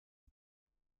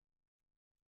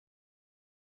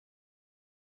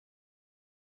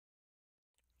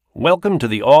Welcome to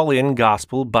the All-In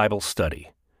Gospel Bible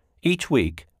Study. Each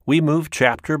week, we move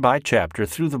chapter by chapter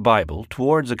through the Bible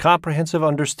towards a comprehensive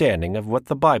understanding of what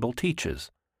the Bible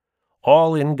teaches.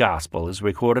 All-In Gospel is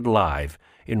recorded live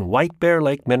in White Bear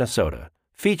Lake, Minnesota,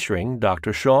 featuring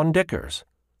Dr. Sean Dickers.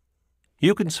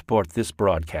 You can support this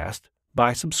broadcast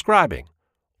by subscribing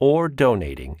or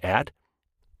donating at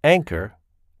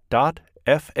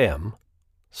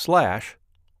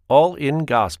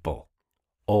anchor.fm/allingospel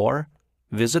or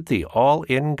visit the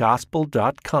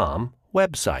allingospel.com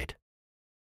website.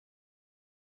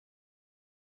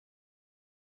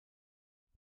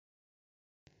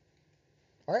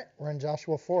 All right, we're in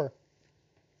Joshua 4.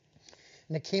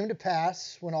 And it came to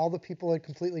pass, when all the people had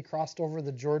completely crossed over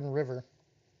the Jordan River,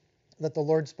 that the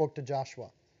Lord spoke to Joshua.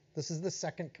 This is the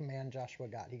second command Joshua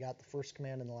got. He got the first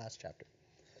command in the last chapter,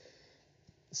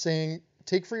 saying,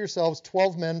 "Take for yourselves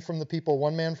 12 men from the people,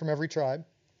 one man from every tribe,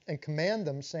 and command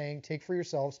them, saying, Take for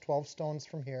yourselves 12 stones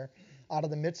from here, out of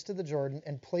the midst of the Jordan,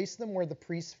 and place them where the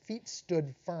priest's feet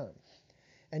stood firm.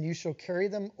 And you shall carry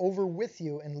them over with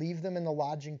you, and leave them in the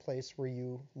lodging place where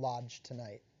you lodge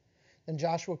tonight." Then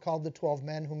Joshua called the 12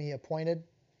 men whom he appointed.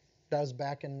 That was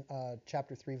back in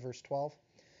chapter 3, verse 12.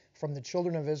 From the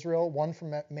children of Israel, one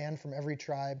man from every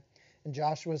tribe. And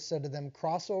Joshua said to them,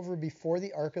 "Cross over before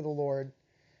the ark of the Lord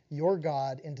your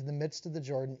God into the midst of the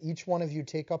Jordan. Each one of you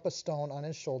take up a stone on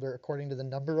his shoulder according to the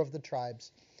number of the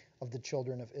tribes of the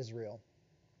children of Israel."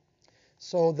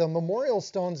 So the memorial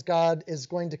stones, God is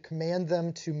going to command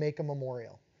them to make a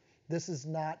memorial. This is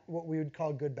not what we would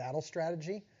call good battle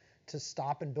strategy, to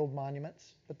stop and build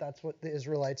monuments, but that's what the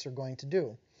Israelites are going to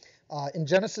do. In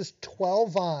Genesis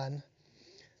 12 on,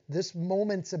 this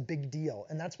moment's a big deal,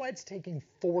 and that's why it's taking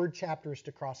 4 chapters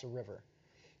to cross a river,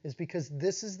 is because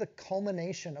this is the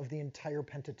culmination of the entire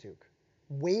Pentateuch.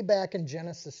 Way back in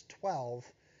Genesis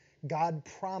 12, God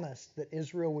promised that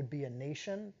Israel would be a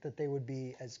nation, that they would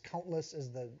be as countless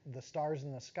as the stars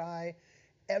in the sky.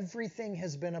 Everything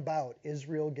has been about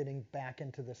Israel getting back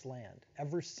into this land.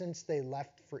 Ever since they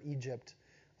left for Egypt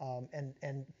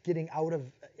and getting out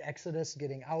of Exodus,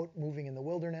 getting out, moving in the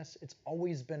wilderness, it's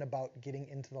always been about getting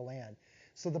into the land.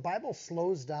 So the Bible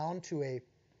slows down to a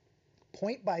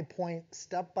point-by-point,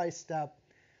 step-by-step,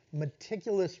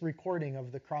 meticulous recording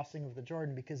of the crossing of the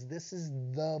Jordan, because this is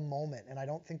the moment, and I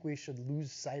don't think we should lose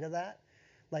sight of that.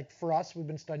 Like for us, we've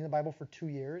been studying the Bible for 2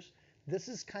 years. This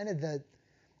is kind of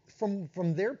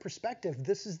from their perspective,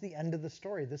 this is the end of the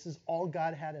story. This is all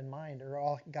God had in mind, or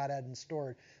all God had in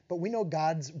store. But we know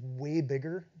God's way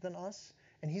bigger than us,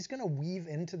 and he's going to weave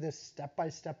into this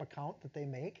step-by-step account that they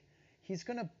make. He's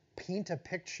going to paint a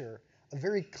picture, a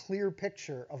very clear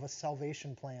picture of a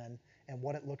salvation plan and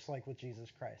what it looks like with Jesus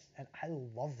Christ. And I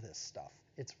love this stuff.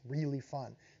 It's really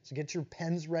fun. So get your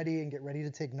pens ready and get ready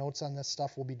to take notes on this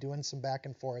stuff. We'll be doing some back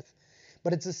and forth.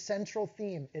 But it's a central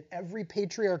theme. Every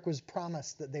patriarch was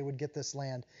promised that they would get this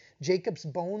land. Jacob's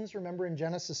bones, remember in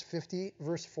Genesis 50,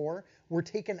 verse 4, were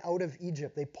taken out of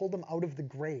Egypt. They pulled him out of the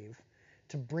grave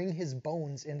to bring his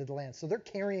bones into the land. So they're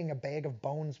carrying a bag of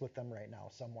bones with them right now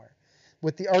somewhere.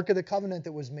 With the Ark of the Covenant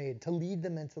that was made to lead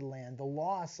them into the land, the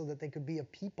law so that they could be a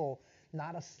people,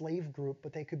 not a slave group,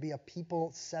 but they could be a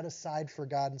people set aside for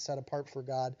God and set apart for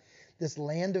God. This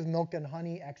land of milk and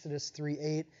honey, Exodus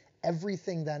 3:8,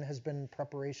 everything then has been in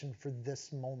preparation for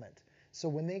this moment. So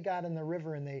when they got in the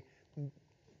river and they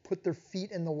put their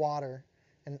feet in the water,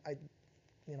 and I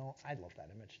love that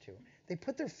image too. They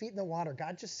put their feet in the water.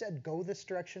 God just said, go this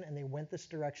direction, and they went this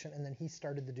direction, and then he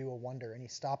started to do a wonder, and he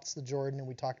stops the Jordan, and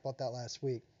we talked about that last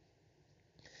week.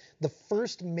 The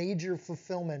first major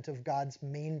fulfillment of God's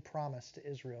main promise to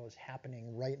Israel is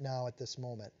happening right now at this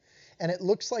moment. And it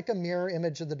looks like a mirror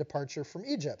image of the departure from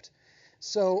Egypt.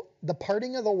 So the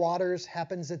parting of the waters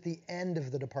happens at the end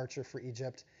of the departure for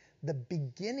Egypt. The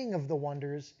beginning of the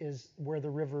wonders is where the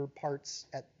river parts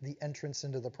at the entrance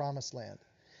into the promised land.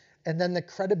 And then the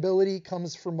credibility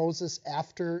comes for Moses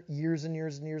after years and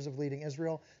years and years of leading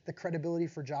Israel. The credibility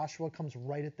for Joshua comes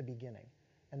right at the beginning,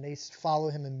 and they follow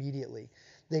him immediately.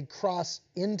 They cross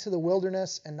into the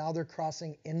wilderness, and now they're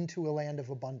crossing into a land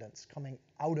of abundance, coming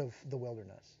out of the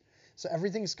wilderness. So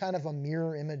everything's kind of a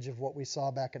mirror image of what we saw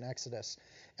back in Exodus.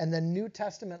 And the New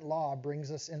Testament law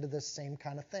brings us into this same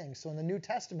kind of thing. So in the New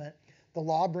Testament, the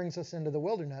law brings us into the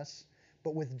wilderness,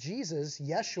 but with Jesus,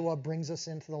 Yeshua brings us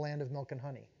into the land of milk and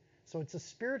honey. So it's a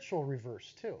spiritual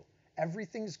reverse too.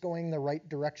 Everything's going the right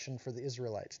direction for the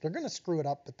Israelites. They're going to screw it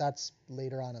up, but that's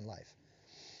later on in life.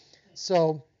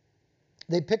 So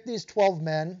they pick these 12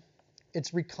 men.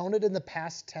 It's recounted in the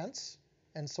past tense.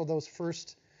 And so those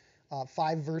first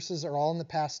 5 verses are all in the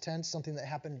past tense, something that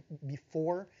happened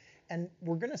before. And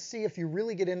we're going to see, if you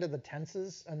really get into the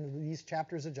tenses and these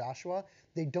chapters of Joshua,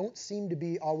 they don't seem to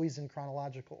be always in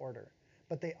chronological order,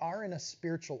 but they are in a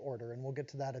spiritual order, and we'll get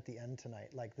to that at the end tonight.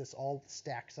 Like, this all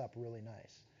stacks up really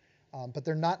nice. But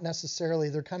they're not necessarily,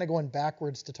 they're kind of going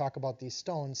backwards to talk about these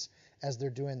stones as they're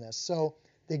doing this. So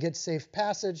they get safe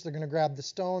passage, they're going to grab the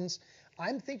stones.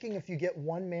 I'm thinking if you get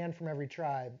one man from every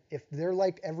tribe, if they're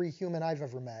like every human I've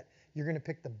ever met, you're going to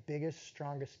pick the biggest,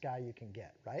 strongest guy you can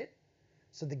get, right?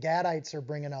 So the Gadites are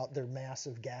bringing out their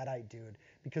massive Gadite dude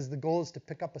because the goal is to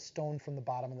pick up a stone from the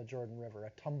bottom of the Jordan River,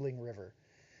 a tumbling river.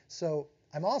 So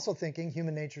I'm also thinking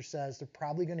human nature says they're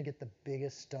probably going to get the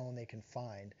biggest stone they can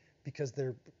find because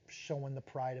they're showing the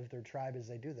pride of their tribe as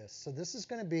they do this. So this is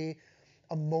going to be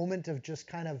a moment of just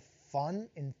kind of fun,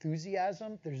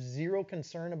 enthusiasm. There's zero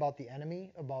concern about the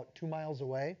enemy about 2 miles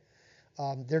away.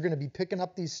 They're going to be picking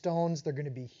up these stones. They're going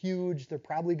to be huge. They're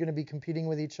probably going to be competing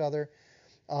with each other.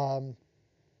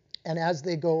 And as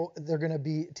they go, they're going to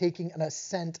be taking an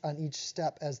ascent on each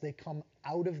step. As they come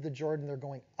out of the Jordan, they're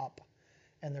going up.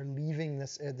 And they're leaving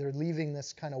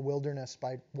this kind of wilderness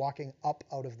by walking up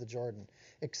out of the Jordan.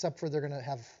 Except for they're going to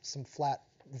have some flat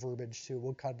verbiage too.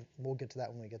 We'll get to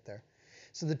that when we get there.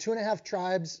 So the 2.5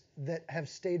 tribes that have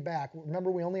stayed back,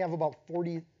 remember we only have about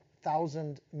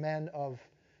 40,000 men of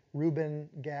Reuben,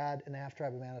 Gad, and the half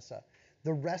tribe of Manasseh.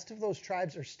 The rest of those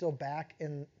tribes are still back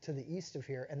to the east of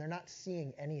here, and they're not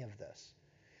seeing any of this.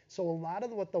 So a lot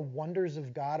of what the wonders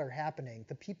of God are happening,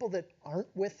 the people that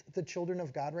aren't with the children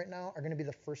of God right now are going to be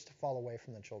the first to fall away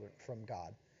from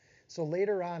God. So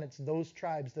later on, it's those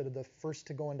tribes that are the first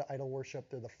to go into idol worship.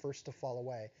 They're the first to fall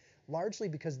away, largely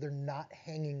because they're not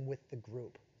hanging with the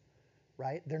group,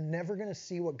 right? They're never going to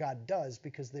see what God does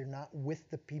because they're not with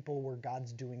the people where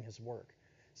God's doing his work.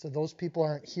 So those people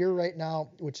aren't here right now,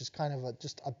 which is kind of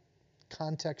just a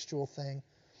contextual thing.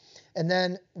 And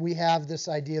then we have this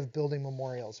idea of building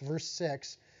memorials. Verse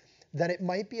 6, that it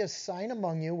might be a sign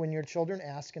among you when your children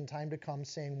ask in time to come,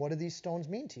 saying, what do these stones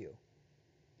mean to you?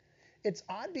 It's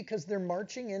odd because they're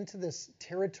marching into this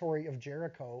territory of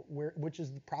Jericho, which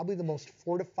is probably the most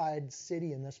fortified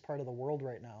city in this part of the world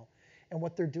right now. And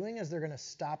what they're doing is they're going to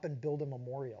stop and build a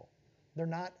memorial. They're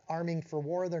not arming for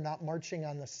war. They're not marching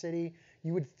on the city.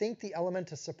 You would think the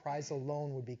element of surprise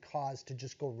alone would be cause to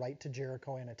just go right to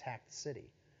Jericho and attack the city.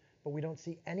 But we don't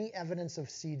see any evidence of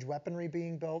siege weaponry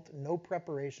being built, no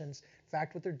preparations. In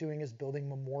fact, what they're doing is building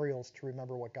memorials to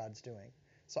remember what God's doing.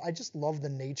 So I just love the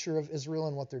nature of Israel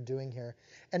and what they're doing here.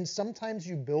 And sometimes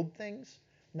you build things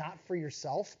not for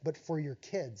yourself, but for your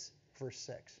kids, verse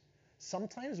 6.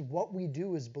 Sometimes what we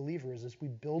do as believers is we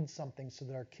build something so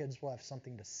that our kids will have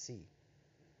something to see.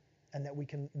 And that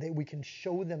we can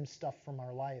show them stuff from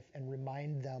our life and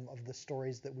remind them of the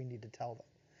stories that we need to tell them.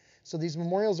 So these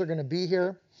memorials are going to be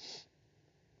here.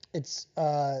 It's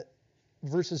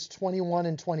verses 21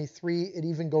 and 23. It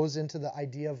even goes into the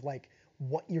idea of like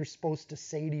what you're supposed to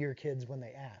say to your kids when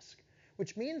they ask,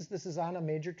 which means this is on a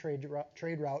major trade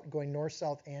route going north,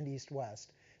 south, and east,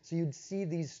 west. So you'd see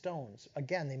these stones.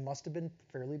 Again, they must have been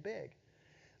fairly big.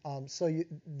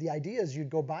 The idea is you'd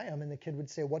go by them and the kid would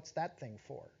say, what's that thing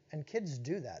for? And kids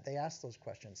do that. They ask those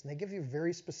questions. And they give you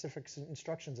very specific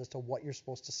instructions as to what you're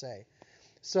supposed to say.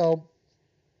 So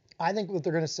I think what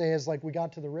they're going to say is like, we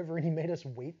got to the river and he made us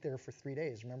wait there for 3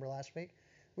 days. Remember last week?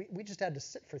 We just had to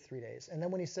sit for 3 days. And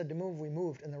then when he said to move, we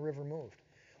moved and the river moved.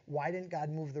 Why didn't God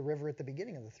move the river at the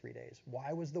beginning of the 3 days?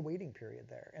 Why was the waiting period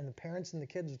there? And the parents and the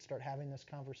kids would start having this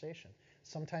conversation.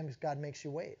 Sometimes God makes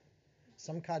you wait.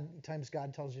 Sometimes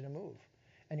God tells you to move.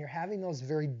 And you're having those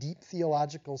very deep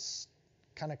theological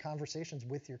kind of conversations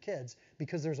with your kids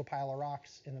because there's a pile of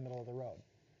rocks in the middle of the road.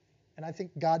 And I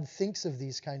think God thinks of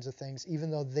these kinds of things,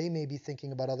 even though they may be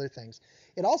thinking about other things.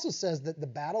 It also says that the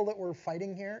battle that we're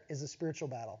fighting here is a spiritual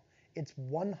battle. It's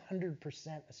 100%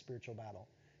 a spiritual battle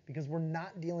because we're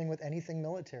not dealing with anything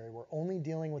military. We're only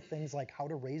dealing with things like how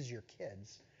to raise your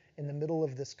kids in the middle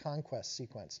of this conquest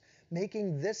sequence,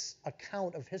 making this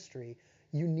account of history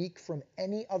unique from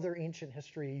any other ancient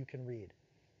history you can read.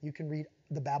 You can read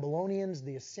the Babylonians,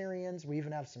 the Assyrians. We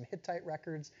even have some Hittite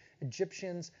records,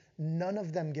 Egyptians. None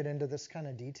of them get into this kind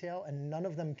of detail, and none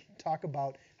of them talk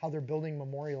about how they're building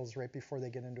memorials right before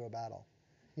they get into a battle.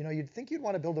 You know, you'd think you'd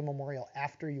want to build a memorial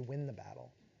after you win the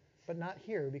battle, but not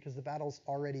here because the battle's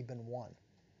already been won,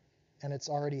 and it's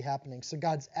already happening. So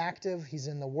God's active. He's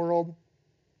in the world,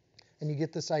 and you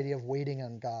get this idea of waiting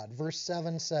on God. Verse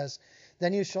 7 says,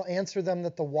 then you shall answer them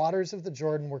that the waters of the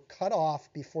Jordan were cut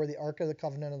off before the ark of the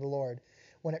covenant of the Lord.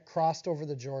 When it crossed over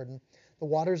the Jordan, the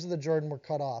waters of the Jordan were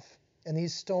cut off. And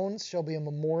these stones shall be a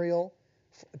memorial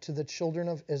to the children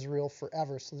of Israel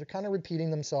forever. So they're kind of repeating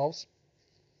themselves.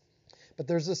 But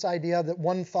there's this idea that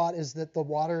one thought is that the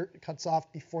water cuts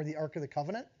off before the Ark of the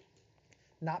Covenant,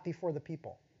 not before the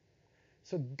people.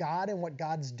 So God and what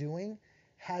God's doing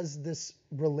has this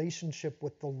relationship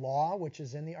with the law, which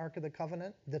is in the Ark of the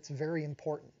Covenant, that's very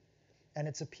important. And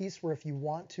it's a piece where if you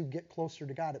want to get closer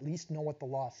to God, at least know what the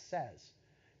law says,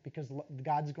 because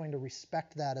God's going to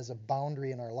respect that as a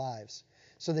boundary in our lives.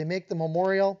 So they make the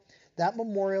memorial. That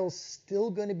memorial is still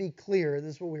going to be clear.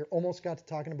 This is what we almost got to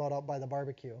talking about out by the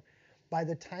barbecue. By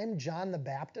the time John the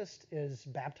Baptist is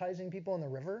baptizing people in the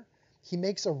river, he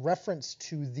makes a reference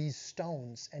to these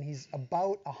stones, and he's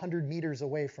about 100 meters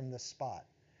away from this spot.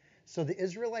 So the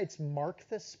Israelites mark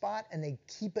this spot, and they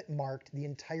keep it marked the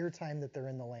entire time that they're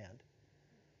in the land.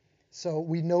 So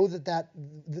we know that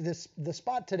the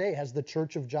spot today has the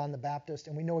Church of John the Baptist,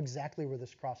 and we know exactly where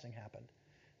this crossing happened.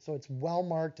 So it's well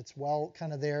marked, it's well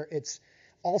kind of there. It's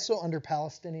also under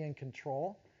Palestinian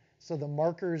control. So the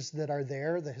markers that are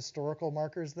there, the historical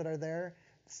markers that are there,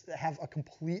 have a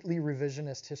completely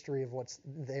revisionist history of what's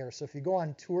there. So if you go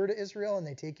on tour to Israel and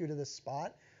they take you to this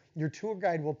spot, your tour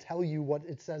guide will tell you what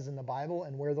it says in the Bible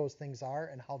and where those things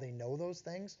are and how they know those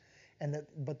things.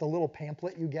 But the little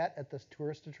pamphlet you get at this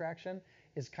tourist attraction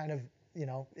is kind of,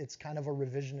 it's kind of a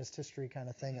revisionist history kind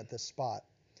of thing at this spot.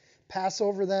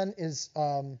 Passover then is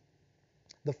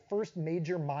the first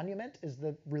major monument is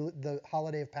the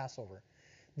holiday of Passover.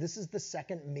 This is the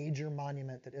second major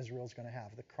monument that Israel is going to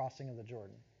have, the crossing of the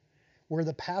Jordan. Where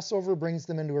the Passover brings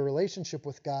them into a relationship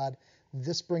with God,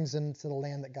 this brings them to the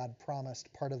land that God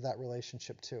promised, part of that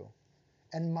relationship too.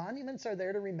 And monuments are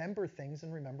there to remember things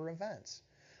and remember events.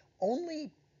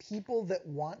 Only people that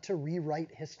want to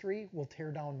rewrite history will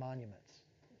tear down monuments.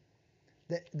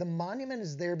 The monument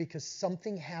is there because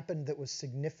something happened that was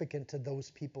significant to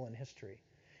those people in history.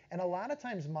 And a lot of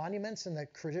times monuments in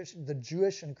the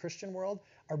Jewish and Christian world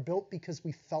are built because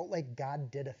we felt like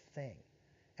God did a thing.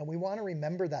 And we want to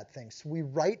remember that thing. So we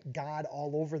write God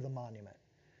all over the monument,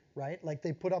 right? Like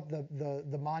they put up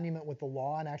the monument with the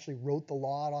law and actually wrote the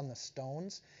law out on the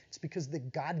stones. It's because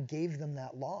God gave them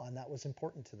that law and that was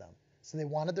important to them. So they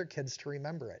wanted their kids to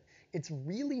remember it. It's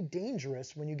really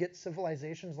dangerous when you get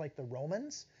civilizations like the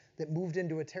Romans that moved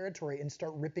into a territory and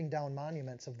start ripping down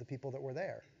monuments of the people that were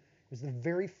there. It was the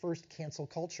very first cancel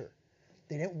culture.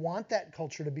 They didn't want that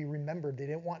culture to be remembered. They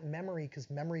didn't want memory because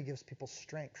memory gives people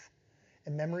strength.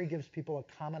 And memory gives people a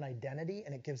common identity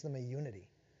and it gives them a unity.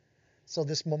 So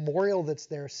this memorial that's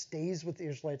there stays with the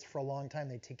Israelites for a long time.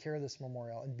 They take care of this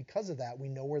memorial. And because of that, we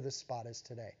know where this spot is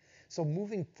today. So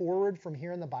moving forward from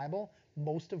here in the Bible,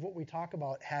 most of what we talk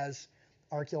about has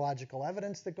archaeological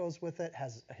evidence that goes with it,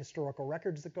 has historical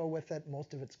records that go with it.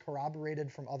 Most of it's corroborated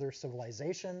from other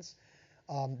civilizations.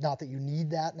 Not that you need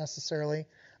that necessarily.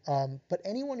 But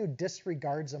anyone who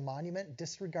disregards a monument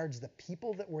disregards the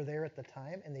people that were there at the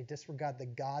time, and they disregard the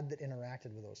God that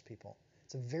interacted with those people.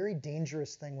 It's a very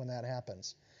dangerous thing when that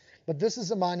happens. But this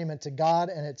is a monument to God,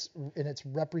 and it's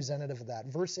representative of that.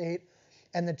 Verse 8,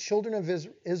 and the children of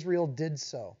Israel did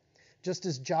so, just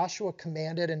as Joshua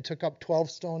commanded, and took up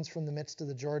 12 stones from the midst of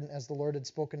the Jordan, as the Lord had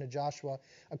spoken to Joshua,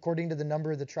 according to the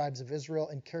number of the tribes of Israel,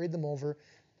 and carried them over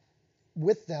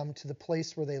with them to the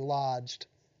place where they lodged.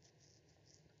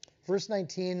 Verse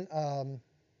 19,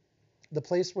 the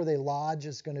place where they lodge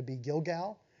is going to be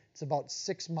Gilgal. It's about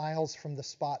 6 miles from the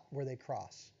spot where they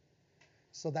cross.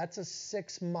 So that's a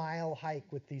 6-mile hike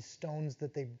with these stones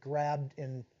that they've grabbed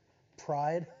in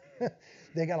pride.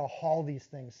 They got to haul these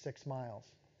things 6 miles.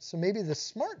 So maybe the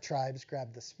smart tribes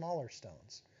grabbed the smaller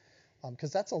stones,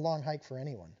 because that's a long hike for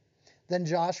anyone. Then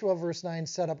Joshua, verse 9,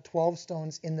 set up 12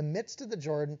 stones in the midst of the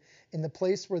Jordan, in the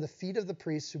place where the feet of the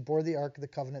priests who bore the Ark of the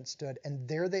Covenant stood, and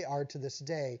there they are to this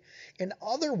day. In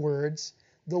other words,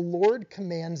 the Lord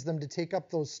commands them to take up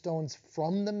those stones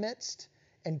from the midst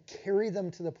and carry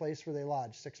them to the place where they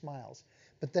lodge, 6 miles.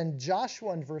 But then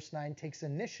Joshua in verse 9 takes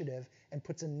initiative and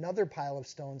puts another pile of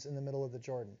stones in the middle of the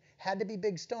Jordan. Had to be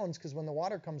big stones because when the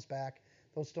water comes back,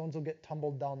 those stones will get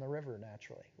tumbled down the river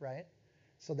naturally, right?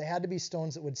 So they had to be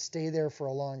stones that would stay there for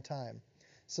a long time.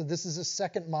 So this is a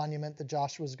second monument that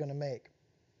Joshua is going to make.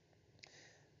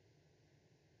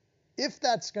 If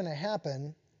that's going to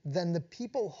happen, then the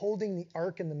people holding the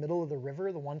ark in the middle of the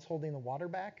river, the ones holding the water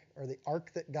back, or the ark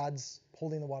that God's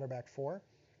holding the water back for,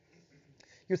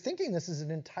 you're thinking this is an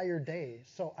entire day.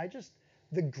 So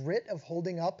the grit of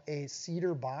holding up a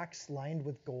cedar box lined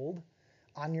with gold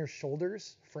on your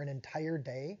shoulders for an entire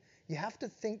day, you have to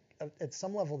think at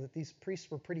some level that these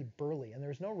priests were pretty burly. And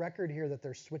there's no record here that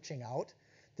they're switching out.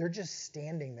 They're just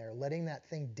standing there, letting that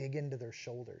thing dig into their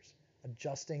shoulders,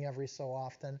 adjusting every so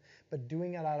often, but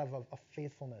doing it out of a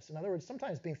faithfulness. In other words,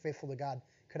 sometimes being faithful to God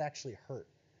could actually hurt.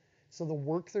 So the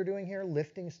work they're doing here,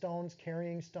 lifting stones,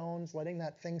 carrying stones, letting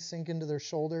that thing sink into their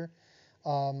shoulder,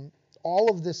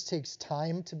 all of this takes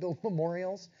time to build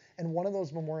memorials, and one of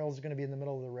those memorials is going to be in the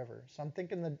middle of the river. So I'm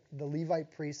thinking the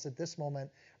Levite priests at this moment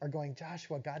are going,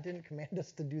 Joshua, God didn't command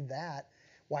us to do that.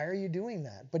 Why are you doing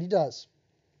that? But he does.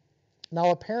 Now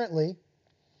apparently,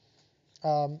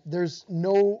 there's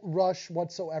no rush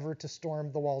whatsoever to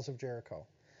storm the walls of Jericho.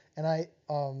 And I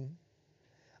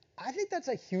think that's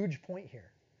a huge point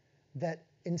here, that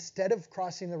instead of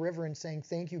crossing the river and saying,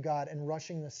 thank you, God, and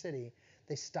rushing the city,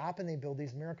 they stop and they build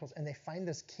these miracles, and they find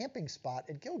this camping spot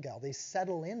at Gilgal. They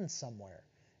settle in somewhere,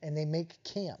 and they make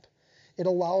camp. It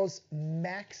allows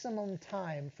maximum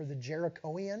time for the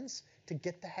Jerichoans to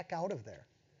get the heck out of there.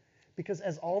 Because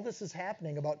as all this is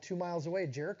happening about 2 miles away,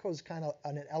 Jericho's kind of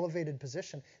on an elevated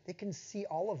position. They can see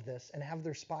all of this and have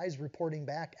their spies reporting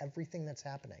back everything that's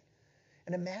happening.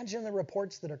 And imagine the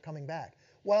reports that are coming back.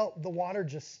 Well, the water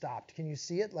just stopped. Can you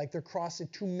see it? Like they're crossing,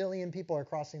 2 million people are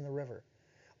crossing the river.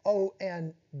 Oh,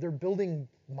 and they're building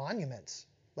monuments.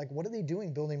 Like, what are they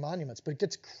doing building monuments? But it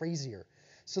gets crazier.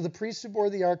 So the priests who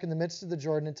bore the ark in the midst of the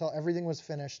Jordan until everything was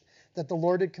finished, that the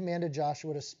Lord had commanded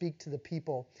Joshua to speak to the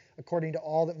people according to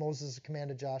all that Moses had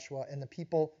commanded Joshua, and the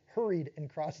people hurried and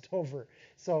crossed over.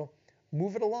 So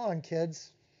move it along,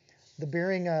 kids.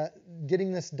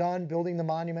 Getting this done, building the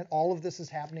monument, all of this is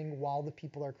happening while the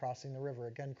people are crossing the river.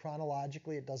 Again,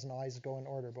 chronologically, it doesn't always go in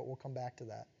order, but we'll come back to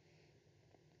that.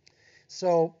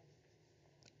 So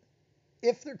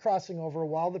if they're crossing over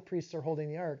while the priests are holding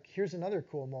the ark, here's another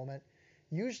cool moment.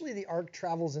 Usually the ark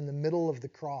travels in the middle of the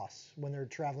cross when they're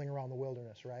traveling around the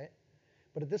wilderness, right?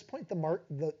 But at this point,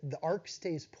 the ark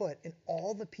stays put, and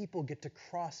all the people get to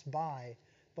cross by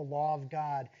the law of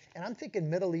God. And I'm thinking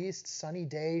Middle East, sunny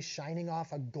day, shining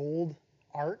off a gold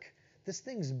ark. This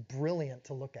thing's brilliant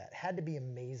to look at. Had to be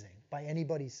amazing by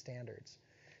anybody's standards.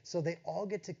 So they all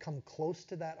get to come close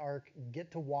to that ark,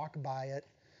 get to walk by it,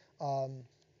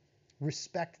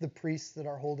 respect the priests that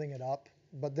are holding it up.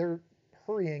 But they're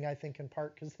hurrying, I think, in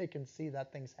part because they can see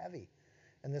that thing's heavy.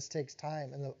 And this takes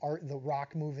time, and the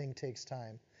rock moving takes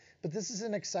time. But this is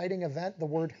an exciting event. The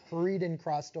word hurried and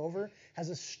crossed over has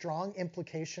a strong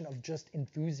implication of just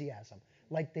enthusiasm.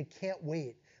 Like they can't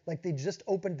wait. Like they just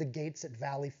opened the gates at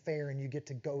Valley Fair and you get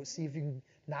to go see if you can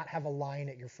not have a line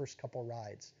at your first couple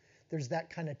rides. There's that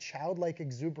kind of childlike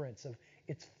exuberance of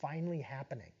it's finally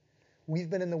happening. We've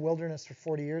been in the wilderness for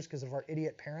 40 years because of our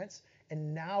idiot parents,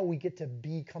 and now we get to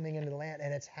be coming into the land,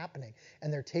 and it's happening.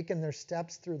 And they're taking their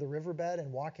steps through the riverbed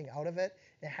and walking out of it.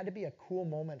 It had to be a cool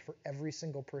moment for every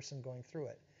single person going through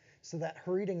it. So that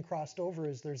hurried and crossed over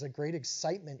is there's a great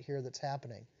excitement here that's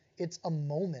happening. It's a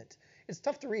moment. It's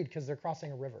tough to read because they're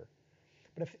crossing a river.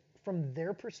 But if from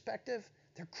their perspective,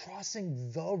 they're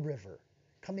crossing the river,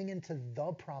 coming into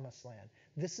the promised land.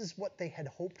 This is what they had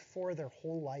hoped for their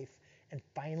whole life, and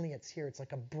finally it's here. It's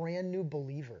like a brand new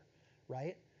believer,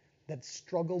 right? That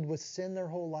struggled with sin their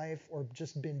whole life or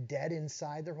just been dead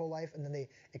inside their whole life, and then they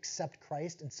accept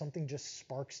Christ and something just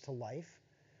sparks to life.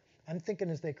 I'm thinking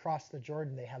as they cross the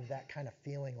Jordan, they have that kind of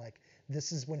feeling like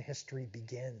this is when history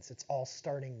begins. It's all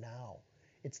starting now.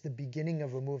 It's the beginning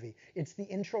of a movie. It's the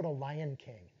intro to Lion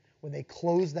King when they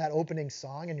close that opening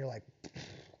song and you're like,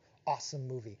 awesome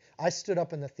movie. I stood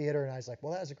up in the theater and I was like,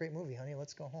 well, that was a great movie, honey.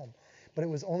 Let's go home. But it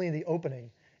was only the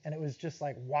opening, and it was just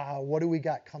like, wow, what do we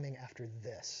got coming after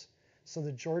this? So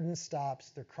the Jordan stops,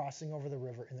 they're crossing over the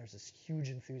river, and there's this huge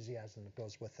enthusiasm that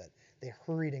goes with it. They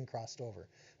hurried and crossed over.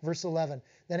 Verse 11,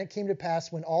 then it came to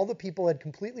pass when all the people had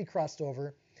completely crossed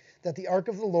over, that the ark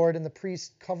of the Lord and the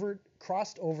priests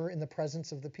crossed over in the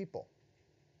presence of the people.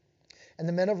 And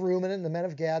the men of Reuben and the men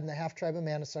of Gad and the half-tribe of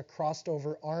Manasseh crossed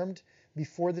over, armed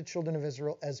before the children of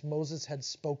Israel, as Moses had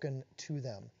spoken to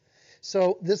them.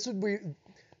 So this would be,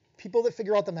 people that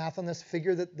figure out the math on this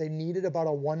figure that they needed about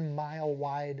a 1 mile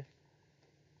wide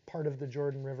part of the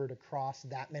Jordan River to cross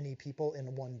that many people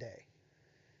in one day,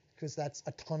 because that's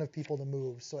a ton of people to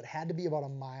move. So it had to be about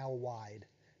 1 mile wide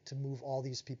to move all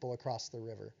these people across the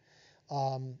river.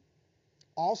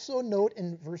 Also note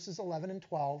in verses 11 and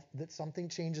 12 that something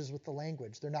changes with the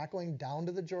language. They're not going down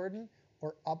to the Jordan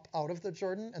or up out of the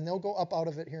Jordan, and they'll go up out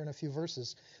of it here in a few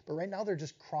verses. But right now they're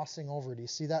just crossing over. Do you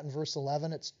see that in verse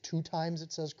 11? It's 2 times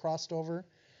it says crossed over.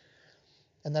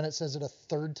 And then it says it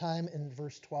a 3rd time in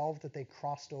verse 12 that they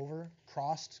crossed over.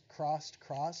 Crossed, crossed,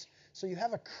 cross. So you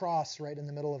have a cross right in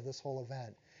the middle of this whole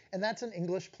event. And that's an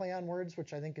English play on words,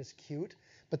 which I think is cute.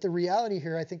 But the reality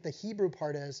here, I think the Hebrew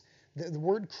part is, the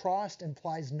word crossed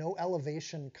implies no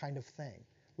elevation kind of thing.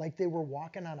 Like they were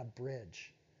walking on a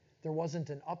bridge. There wasn't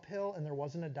an uphill and there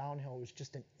wasn't a downhill. It was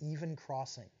just an even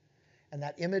crossing. And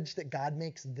that image that God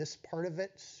makes this part of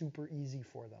it super easy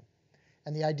for them.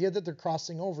 And the idea that they're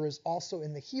crossing over is also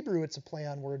in the Hebrew, it's a play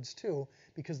on words too,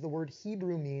 because the word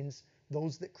Hebrew means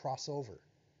those that cross over.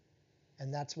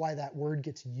 And that's why that word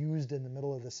gets used in the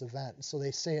middle of this event. So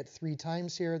they say it 3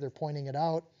 times here. They're pointing it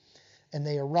out. And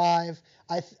they arrive.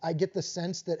 I get the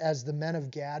sense that as the men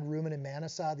of Gad, Reuben, and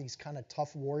Manasseh, these kind of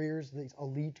tough warriors, these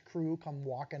elite crew come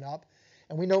walking up.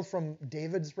 And we know from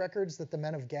David's records that the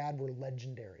men of Gad were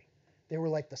legendary. They were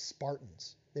like the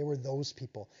Spartans. They were those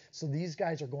people. So these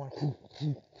guys are going, hoo,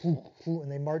 hoo, hoo, hoo,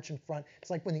 and they march in front. It's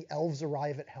like when the elves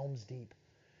arrive at Helm's Deep.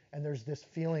 And there's this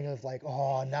feeling of like,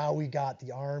 oh, now we got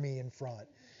the army in front.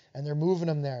 And they're moving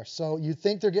them there. So you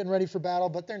think they're getting ready for battle,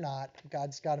 but they're not.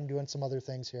 God's got them doing some other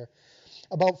things here.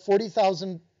 About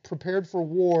 40,000 prepared for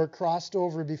war crossed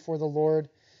over before the Lord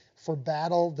for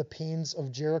battle, the plains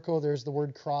of Jericho. There's the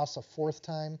word cross a 4th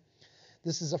time.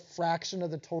 This is a fraction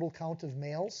of the total count of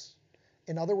males.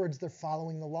 In other words, they're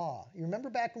following the law. You remember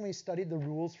back when we studied the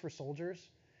rules for soldiers,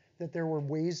 that there were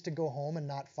ways to go home and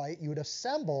not fight? You would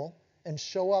assemble and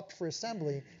show up for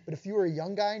assembly, but if you were a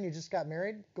young guy and you just got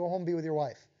married, go home and be with your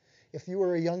wife. If you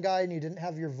were a young guy and you didn't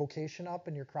have your vocation up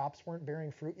and your crops weren't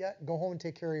bearing fruit yet, go home and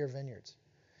take care of your vineyards.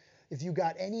 If you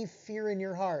got any fear in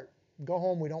your heart, go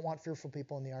home. We don't want fearful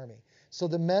people in the army. So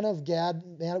the men of Gad,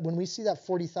 when we see that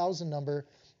 40,000 number,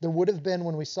 there would have been,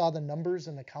 when we saw the numbers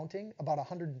and the counting, about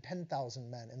 110,000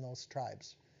 men in those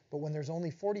tribes. But when there's only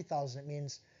 40,000, it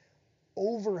means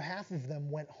over half of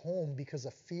them went home because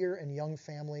of fear and young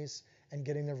families and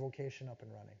getting their vocation up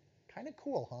and running. Kind of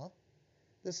cool, huh?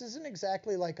 This isn't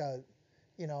exactly like a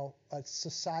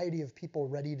society of people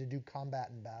ready to do combat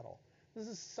and battle. This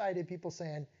is a society of people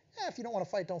saying, if you don't want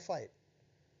to fight, don't fight.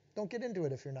 Don't get into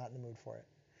it if you're not in the mood for it.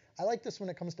 I like this when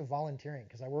it comes to volunteering,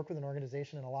 because I work with an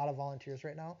organization and a lot of volunteers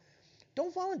right now.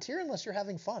 Don't volunteer unless you're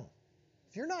having fun.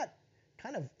 If you're not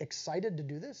kind of excited to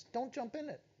do this, don't jump in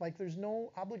it. Like, there's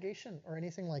no obligation or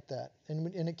anything like that. And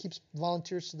it keeps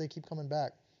volunteers so they keep coming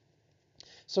back.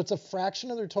 So it's a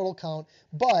fraction of their total count,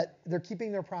 but they're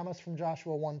keeping their promise from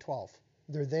Joshua 1:12.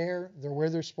 They're there, they're where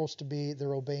they're supposed to be,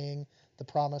 they're obeying the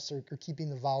promise or keeping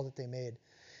the vow that they made.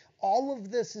 All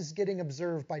of this is getting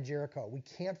observed by Jericho. We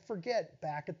can't forget,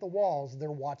 back at the walls,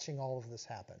 they're watching all of this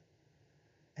happen.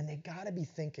 And they got to be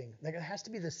thinking, there has to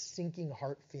be this sinking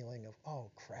heart feeling of, oh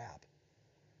crap,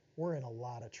 we're in a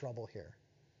lot of trouble here.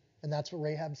 And that's what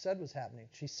Rahab said was happening.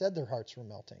 She said their hearts were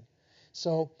melting.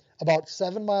 So about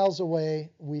 7 miles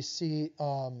away, we see,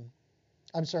 about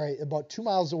 2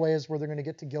 miles away is where they're going to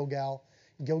get to Gilgal.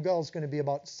 Gilgal is going to be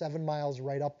about 7 miles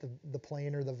right up the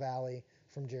plain or the valley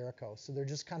from Jericho. So they're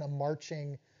just kind of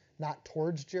marching not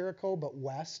towards Jericho, but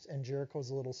west, and Jericho's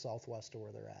a little southwest of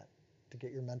where they're at, to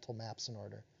get your mental maps in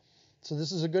order. So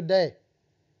this is a good day.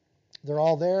 They're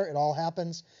all there. It all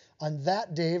happens. On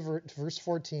that day, verse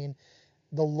 14,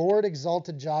 the Lord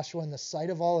exalted Joshua in the sight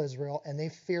of all Israel, and they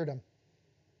feared him,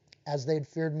 as they'd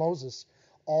feared Moses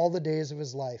all the days of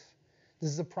his life.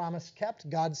 This is a promise kept.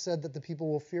 God said that the people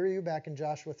will fear you back in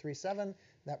Joshua 3:7.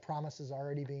 That promise is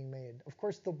already being made. Of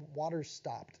course, the waters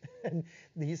stopped. And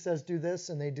he says, do this,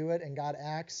 and they do it, and God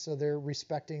acts, so they're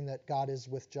respecting that God is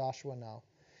with Joshua now.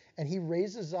 And he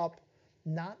raises up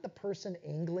not the person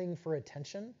angling for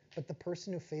attention, but the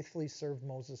person who faithfully served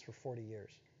Moses for 40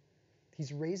 years.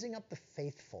 He's raising up the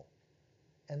faithful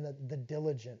and the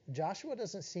diligent. Joshua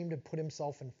doesn't seem to put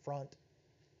himself in front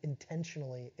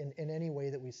intentionally in any way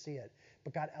that we see it.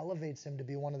 But God elevates him to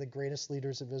be one of the greatest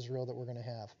leaders of Israel that we're going to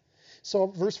have. So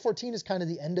verse 14 is kind of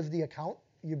the end of the account.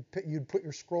 You'd put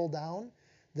your scroll down.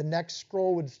 The next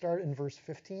scroll would start in verse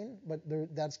 15, but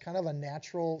that's kind of a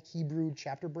natural Hebrew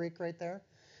chapter break right there.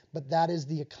 But that is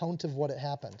the account of what had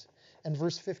happened. And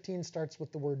verse 15 starts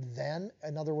with the word then.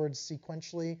 In other words,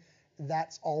 sequentially,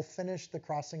 that's all finished. The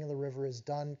crossing of the river is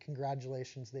done.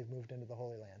 Congratulations, they've moved into the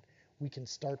Holy Land. We can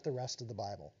start the rest of the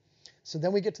Bible. So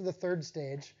then we get to the third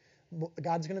stage.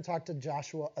 God's going to talk to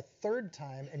Joshua a third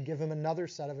time and give him another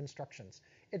set of instructions.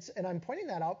 And I'm pointing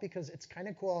that out because it's kind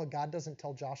of cool how God doesn't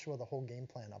tell Joshua the whole game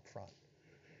plan up front.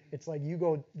 It's like you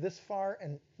go this far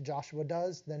and Joshua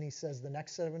does, then he says the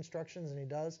next set of instructions and he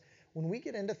does. When we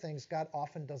get into things, God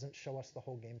often doesn't show us the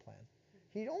whole game plan.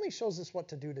 He only shows us what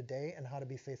to do today and how to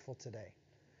be faithful today.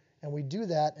 And we do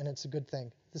that, and it's a good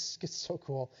thing. This gets so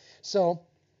cool. So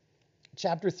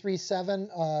chapter 3:7,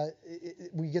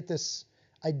 we get this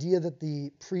idea that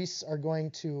the priests are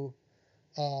going to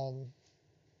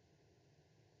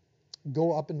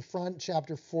go up in front.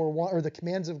 Chapter 4:1, or the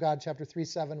commands of God, chapter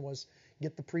 3:7 was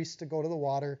get the priests to go to the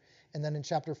water. And then in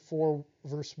chapter 4,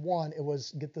 verse 1, it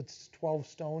was get the 12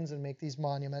 stones and make these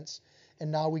monuments.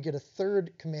 And now we get a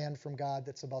third command from God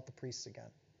that's about the priests again.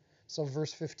 So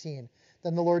verse 15.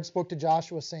 Then the Lord spoke to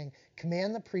Joshua, saying,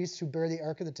 command the priests who bear the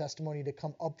ark of the testimony to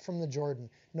come up from the Jordan.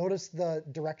 Notice the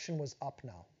direction was up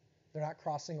now. They're not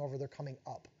crossing over, they're coming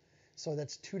up. So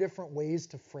that's two different ways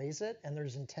to phrase it, and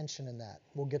there's intention in that.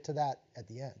 We'll get to that at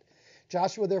the end.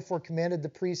 Joshua therefore commanded the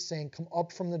priests, saying, come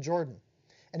up from the Jordan.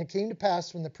 And it came to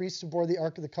pass, when the priests who bore the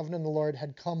ark of the covenant of the Lord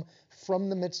had come from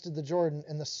the midst of the Jordan,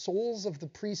 and the soles of the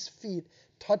priests' feet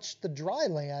touched the dry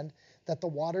land, that the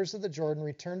waters of the Jordan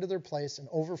returned to their place and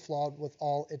overflowed with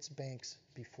all its banks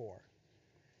before.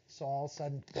 So all of a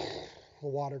sudden, the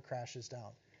water crashes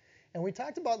down. And we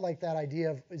talked about like that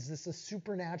idea of, is this a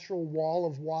supernatural wall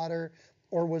of water,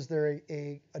 or was there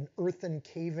an earthen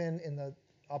cave-in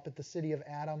up at the city of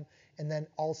Adam, and then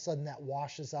all of a sudden that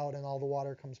washes out and all the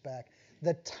water comes back?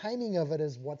 The timing of it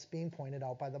is what's being pointed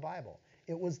out by the Bible.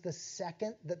 It was the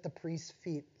second that the priest's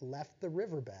feet left the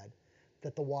riverbed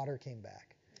that the water came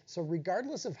back. So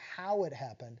regardless of how it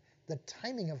happened, the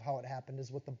timing of how it happened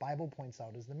is what the Bible points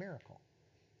out as the miracle.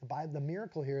 The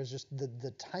miracle here is just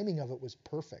the timing of it was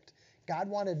perfect. God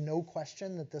wanted no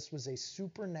question that this was a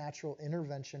supernatural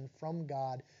intervention from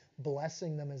God,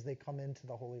 blessing them as they come into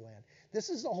the Holy Land. This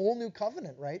is a whole new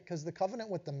covenant, right? Because the covenant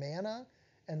with the manna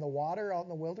and the water out in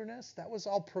the wilderness, that was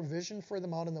all provision for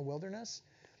them out in the wilderness.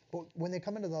 But when they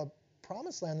come into the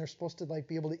promised land, they're supposed to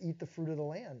be able to eat the fruit of the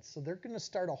land. So they're going to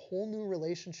start a whole new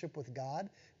relationship with God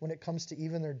when it comes to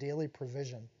even their daily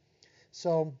provision.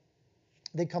 So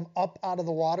they come up out of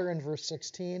the water in verse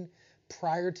 16.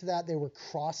 Prior to that, they were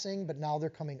crossing, but now they're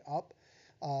coming up.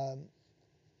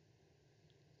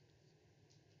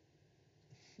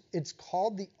 It's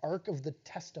called the Ark of the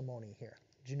Testimony here.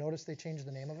 Did you notice they changed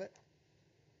the name of it?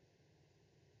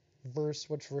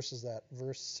 Which verse is that?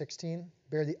 Verse 16.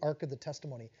 Bear the Ark of the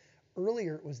Testimony.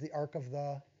 Earlier it was the Ark of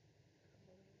the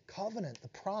Covenant, the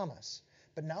promise.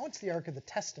 But now it's the Ark of the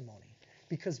Testimony.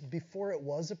 Because before it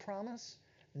was a promise,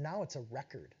 now it's a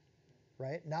record,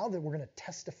 right? Now that we're going to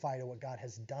testify to what God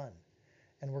has done.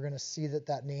 And we're going to see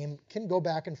that name can go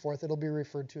back and forth. It'll be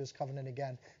referred to as covenant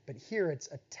again. But here it's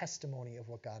a testimony of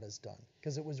what God has done.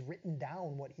 Because it was written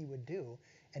down what he would do.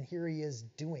 And here he is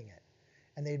doing it.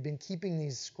 And they'd been keeping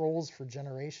these scrolls for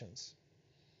generations.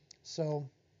 So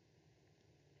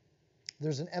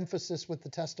there's an emphasis with the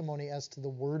testimony as to the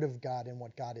word of God and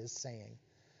what God is saying.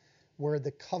 Where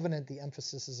the covenant, the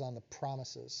emphasis is on the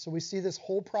promises. So we see this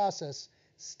whole process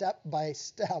step by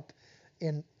step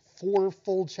in 4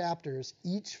 full chapters,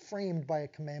 each framed by a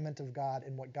commandment of God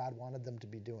and what God wanted them to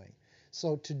be doing.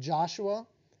 So to Joshua,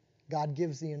 God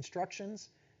gives the instructions.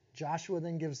 Joshua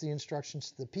then gives the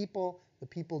instructions to the people. The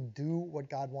people do what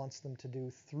God wants them to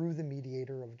do through the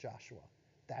mediator of Joshua.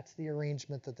 That's the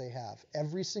arrangement that they have.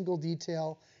 Every single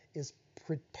detail is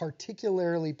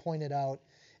particularly pointed out.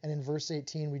 And in verse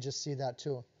 18, we just see that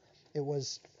too. It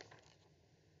was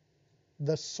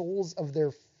the soles of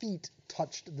their feet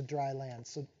touched the dry land.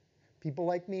 So people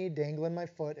like me dangling my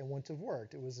foot, it wouldn't have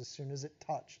worked. It was as soon as it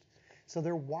touched. So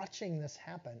they're watching this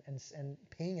happen and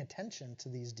paying attention to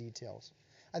these details.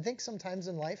 I think sometimes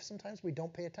in life, sometimes we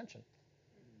don't pay attention.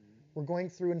 We're going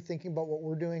through and thinking about what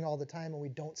we're doing all the time, and we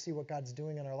don't see what God's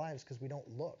doing in our lives because we don't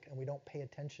look and we don't pay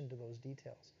attention to those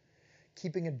details.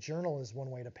 Keeping a journal is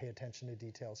one way to pay attention to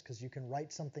details because you can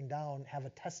write something down, have a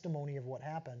testimony of what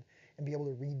happened, and be able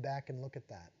to read back and look at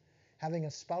that. Having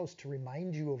a spouse to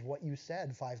remind you of what you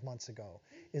said 5 months ago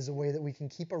is a way that we can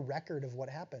keep a record of what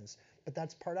happens. But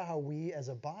that's part of how we as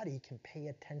a body can pay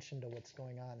attention to what's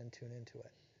going on and tune into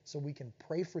it. So we can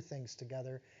pray for things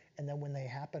together, and then when they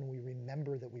happen, we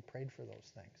remember that we prayed for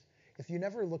those things. If you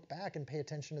never look back and pay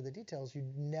attention to the details, you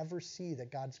never see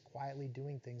that God's quietly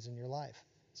doing things in your life.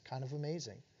 It's kind of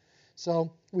amazing.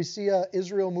 So we see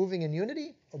Israel moving in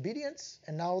unity, obedience,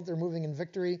 and now they're moving in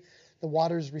victory. The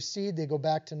waters recede, they go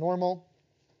back to normal.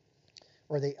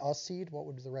 Or they accede, what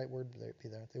would the right word be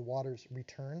there? The waters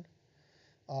return.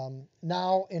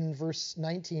 Now in verse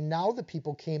 19, now the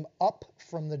people came up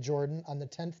from the Jordan on the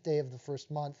 10th day of the first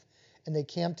month, and they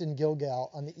camped in Gilgal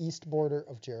on the east border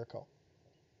of Jericho.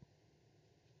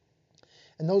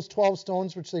 And those 12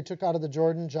 stones which they took out of the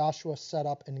Jordan, Joshua set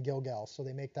up in Gilgal. So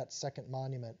they make that second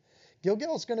monument.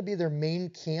 Gilgal is going to be their main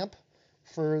camp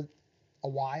for a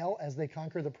while as they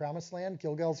conquer the promised land.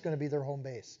 Gilgal is going to be their home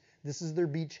base. This is their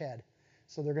beachhead.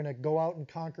 So they're going to go out and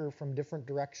conquer from different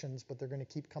directions, but they're going to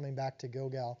keep coming back to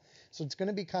Gilgal. So it's going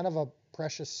to be kind of a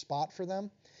precious spot for them.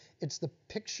 It's the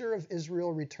picture of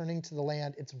Israel returning to the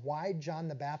land. It's why John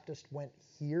the Baptist went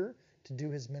here to do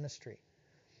his ministry.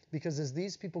 Because as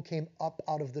these people came up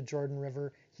out of the Jordan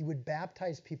River, he would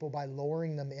baptize people by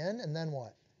lowering them in, and then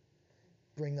what?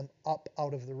 Bring them up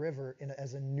out of the river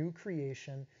as a new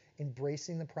creation,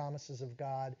 embracing the promises of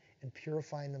God and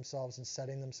purifying themselves and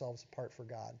setting themselves apart for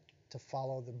God to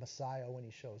follow the Messiah when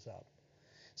he shows up.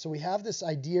 So we have this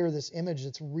idea or this image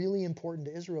that's really important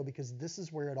to Israel because this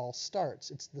is where it all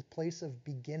starts. It's the place of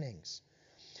beginnings.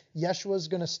 Yeshua is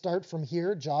going to start from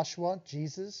here. Joshua,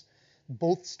 Jesus,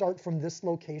 both start from this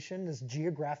location, this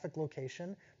geographic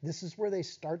location. This is where they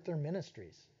start their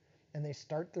ministries and they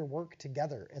start their work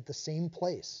together at the same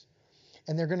place.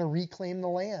 And they're going to reclaim the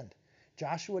land.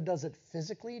 Joshua does it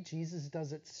physically, Jesus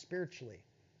does it spiritually.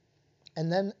 And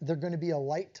then they're going to be a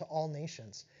light to all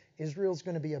nations. Israel's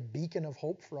going to be a beacon of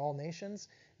hope for all nations.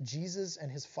 Jesus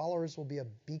and his followers will be a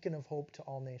beacon of hope to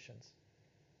all nations.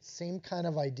 Same kind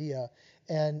of idea.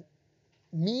 And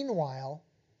meanwhile,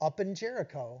 up in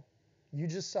Jericho, you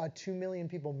just saw 2 million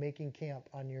people making camp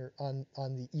on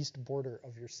the east border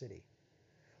of your city.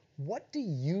 What do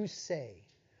you say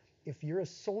if you're a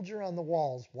soldier on the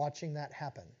walls watching that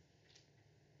happen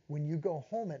when you go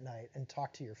home at night and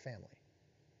talk to your family?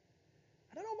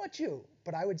 I don't know about you,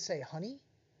 but I would say, honey,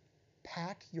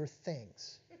 pack your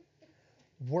things.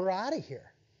 We're out of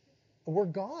here. We're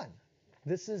gone.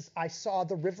 I saw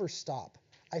the river stop.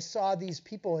 I saw these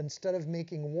people, instead of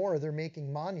making war, they're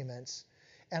making monuments.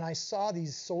 And I saw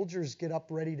these soldiers get up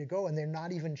ready to go, and they're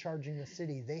not even charging the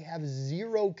city. They have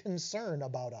zero concern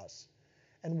about us.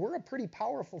 And we're a pretty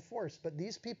powerful force, but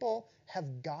these people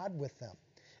have God with them.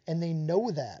 And they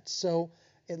know that. So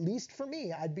at least for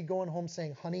me, I'd be going home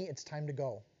saying, honey, it's time to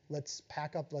go. Let's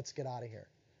pack up. Let's get out of here.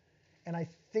 And I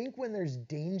think when there's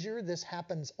danger, this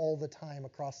happens all the time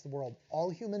across the world.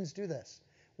 All humans do this.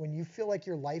 When you feel like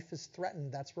your life is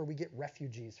threatened, that's where we get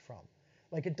refugees from.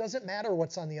 Like, it doesn't matter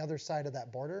what's on the other side of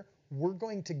that border. We're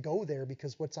going to go there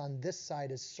because what's on this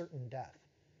side is certain death.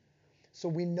 So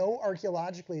we know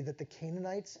archaeologically that the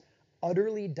Canaanites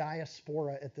utterly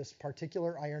diaspora at this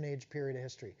particular Iron Age period of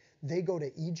history. They go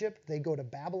to Egypt, they go to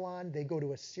Babylon, they go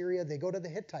to Assyria, they go to the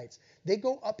Hittites. They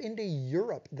go up into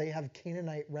Europe. They have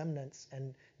Canaanite remnants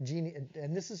and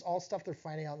this is all stuff they're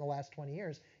finding out in the last 20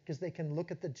 years because they can look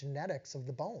at the genetics of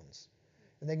the bones.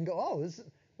 And they can go, oh,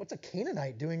 what's a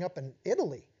Canaanite doing up in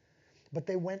Italy? But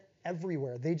they went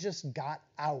everywhere. They just got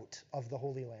out of the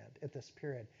Holy Land at this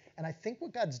period. And I think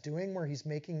what God's doing, where he's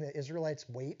making the Israelites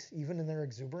wait, even in their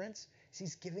exuberance, is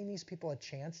he's giving these people a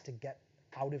chance to get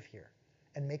out of here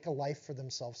and make a life for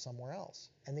themselves somewhere else.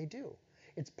 And they do.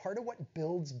 It's part of what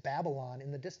builds Babylon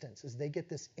in the distance, is they get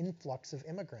this influx of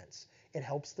immigrants. It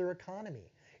helps their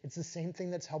economy. It's the same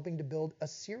thing that's helping to build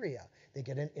Assyria. They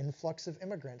get an influx of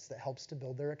immigrants that helps to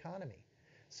build their economy.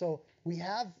 So we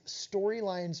have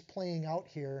storylines playing out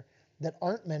here that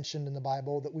aren't mentioned in the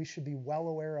Bible that we should be well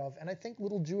aware of. And I think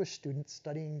little Jewish students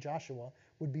studying Joshua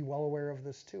would be well aware of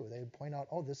this too. They would point out,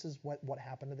 oh, this is what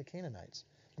happened to the Canaanites.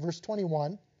 Verse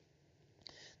 21,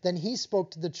 then he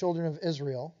spoke to the children of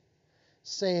Israel,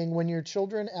 saying, when your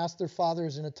children ask their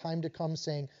fathers in a time to come,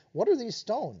 saying, what are these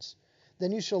stones?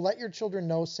 Then you shall let your children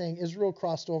know, saying, Israel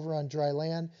crossed over on dry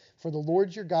land, for the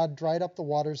Lord your God dried up the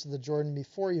waters of the Jordan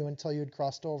before you until you had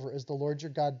crossed over, as the Lord your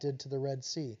God did to the Red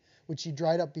Sea, which he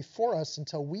dried up before us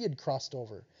until we had crossed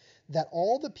over, that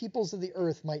all the peoples of the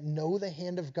earth might know the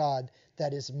hand of God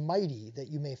that is mighty, that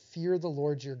you may fear the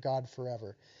Lord your God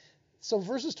forever. So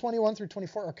verses 21 through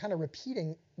 24 are kind of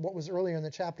repeating what was earlier in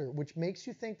the chapter, which makes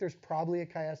you think there's probably a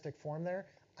chiastic form there.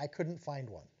 I couldn't find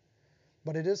one.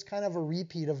 But it is kind of a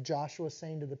repeat of Joshua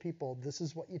saying to the people, this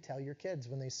is what you tell your kids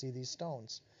when they see these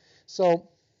stones. So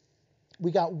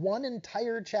we got one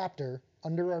entire chapter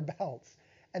under our belts.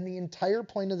 And the entire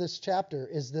point of this chapter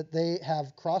is that they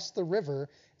have crossed the river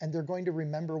and they're going to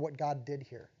remember what God did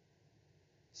here.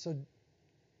 So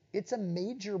it's a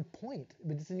major point.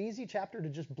 But it's an easy chapter to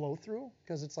just blow through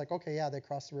because it's like, okay, yeah, they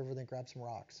crossed the river, they grabbed some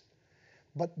rocks.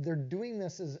 But they're doing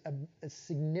this as a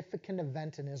significant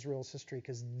event in Israel's history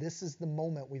because this is the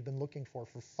moment we've been looking for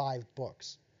 5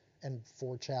 books and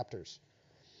 4 chapters.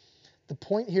 The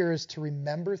point here is to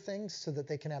remember things so that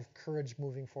they can have courage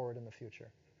moving forward in the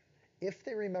future. If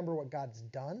they remember what God's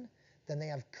done, then they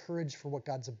have courage for what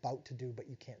God's about to do, but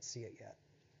you can't see it yet.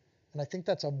 And I think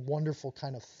that's a wonderful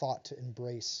kind of thought to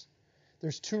embrace.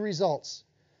 There's 2 results.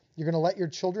 You're going to let your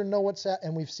children know what's at,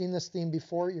 and we've seen this theme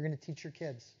before, you're going to teach your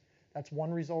kids. That's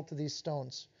one result of these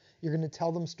stones. You're going to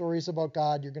tell them stories about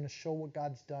God. You're going to show what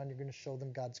God's done. You're going to show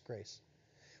them God's grace.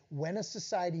 When a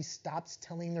society stops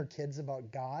telling their kids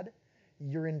about God,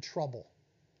 you're in trouble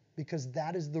because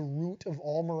that is the root of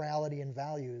all morality and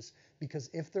values. Because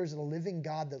if there's a living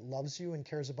God that loves you and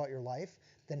cares about your life,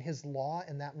 then his law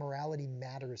and that morality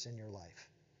matters in your life.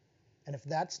 And if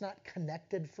that's not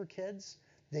connected for kids,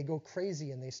 they go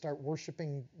crazy and they start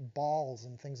worshiping balls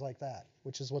and things like that,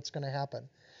 which is what's going to happen.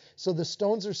 So the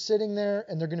stones are sitting there,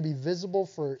 and they're going to be visible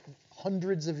for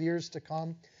hundreds of years to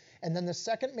come. And then the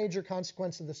second major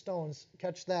consequence of the stones,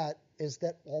 catch that, is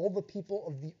that all the people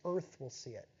of the earth will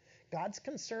see it. God's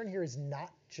concern here is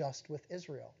not just with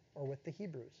Israel or with the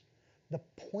Hebrews. The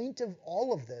point of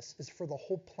all of this is for the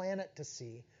whole planet to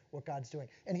see what God's doing.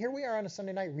 And here we are on a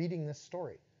Sunday night reading this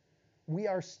story. We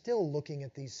are still looking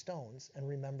at these stones and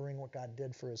remembering what God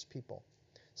did for his people.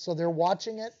 So they're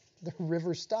watching it. The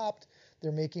river stopped.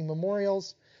 They're making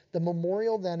memorials. The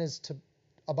memorial then is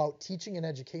about teaching and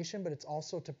education, but it's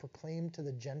also to proclaim to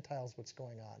the Gentiles what's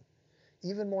going on.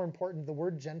 Even more important, the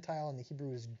word Gentile in the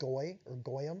Hebrew is goy or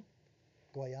goyim.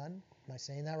 Goyan. Am I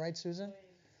saying that right, Susan?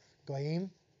 Goyim.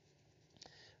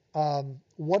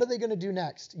 What are they going to do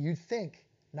next? You'd think,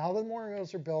 now the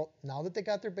memorials are built, now that they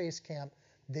got their base camp,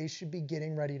 they should be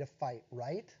getting ready to fight,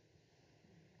 right?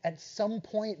 At some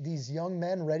point, these young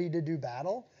men ready to do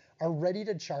battle are ready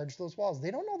to charge those walls.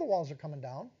 They don't know the walls are coming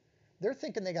down. They're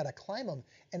thinking they got to climb them.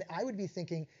 And I would be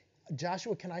thinking,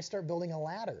 Joshua, can I start building a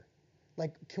ladder?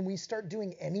 Like, can we start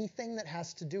doing anything that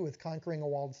has to do with conquering a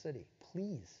walled city?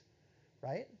 Please,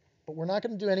 right? But we're not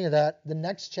going to do any of that. The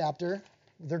next chapter,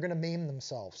 they're going to maim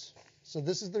themselves. So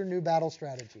this is their new battle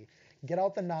strategy. Get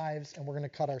out the knives, and we're going to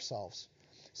cut ourselves.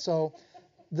 So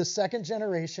the second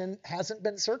generation hasn't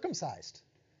been circumcised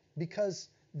because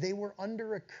they were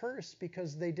under a curse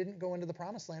because they didn't go into the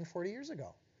promised land 40 years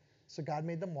ago. So God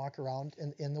made them walk around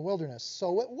in the wilderness.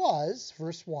 So it was,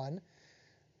 verse 1,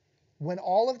 when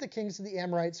all of the kings of the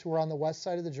Amorites who were on the west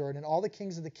side of the Jordan and all the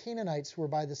kings of the Canaanites who were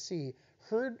by the sea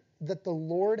heard that the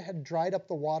Lord had dried up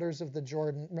the waters of the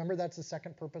Jordan. Remember, that's the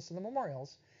second purpose of the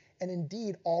memorials. And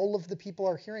indeed, all of the people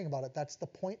are hearing about it. That's the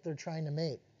point they're trying to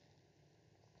make.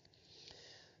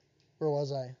 Where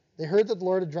was I? They heard that the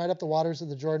Lord had dried up the waters of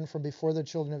the Jordan from before the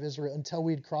children of Israel until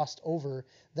we'd crossed over,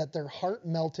 that their heart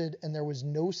melted and there was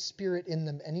no spirit in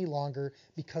them any longer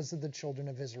because of the children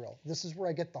of Israel. This is where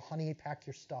I get the honey, pack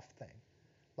your stuff thing.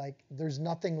 Like, there's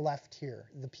nothing left here.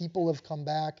 The people have come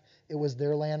back. It was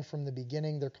their land from the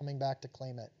beginning. They're coming back to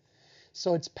claim it.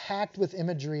 So it's packed with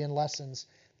imagery and lessons.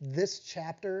 This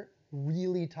chapter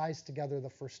really ties together the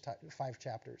first 5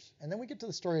 chapters. And then we get to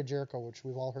the story of Jericho, which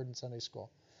we've all heard in Sunday school.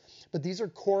 But these are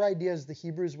core ideas the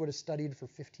Hebrews would have studied for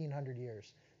 1,500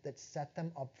 years that set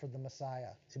them up for the Messiah.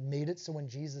 It made it so when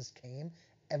Jesus came,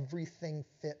 everything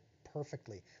fit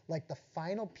perfectly. Like the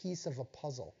final piece of a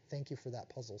puzzle. Thank you for that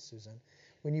puzzle, Susan.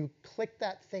 When you click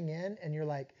that thing in and you're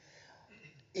like,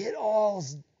 it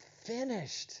all's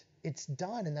finished. It's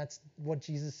done. And that's what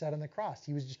Jesus said on the cross.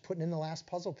 He was just putting in the last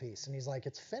puzzle piece. And he's like,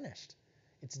 it's finished.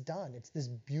 It's done. It's this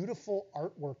beautiful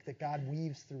artwork that God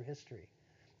weaves through history.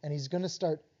 And he's going to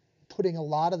start putting a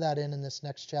lot of that in this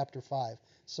next chapter 5.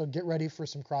 So get ready for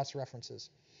some cross references.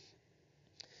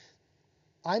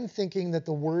 I'm thinking that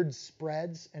the word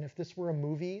spreads, and if this were a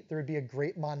movie, there would be a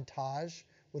great montage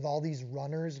with all these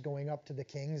runners going up to the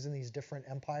kings in these different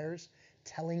empires,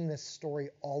 telling this story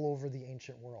all over the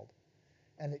ancient world.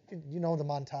 And you know the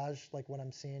montage, like what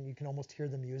I'm seeing, you can almost hear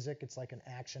the music. It's like an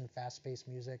action, fast-paced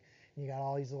music. And you got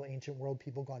all these little ancient world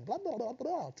people going blah, blah, blah,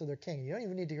 blah to their king. You don't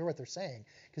even need to hear what they're saying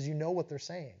because you know what they're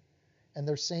saying. And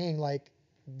they're saying, like,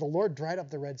 the Lord dried up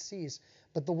the Red Seas.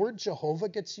 But the word Jehovah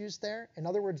gets used there. In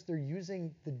other words, they're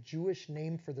using the Jewish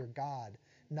name for their God,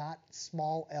 not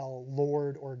small l,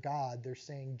 Lord or God. They're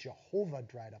saying Jehovah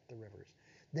dried up the rivers.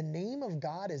 The name of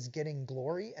God is getting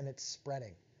glory, and it's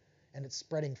spreading. And it's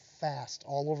spreading fast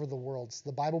all over the world. So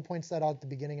the Bible points that out at the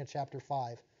beginning of chapter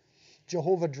 5.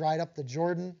 Jehovah dried up the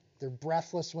Jordan. They're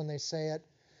breathless when they say it.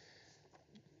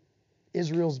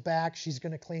 Israel's back. She's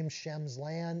going to claim Shem's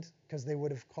land because they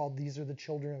would have called these are the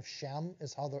children of Shem,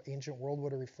 is how the ancient world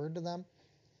would have referred to them.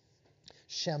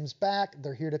 Shem's back.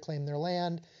 They're here to claim their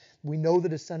land. We know the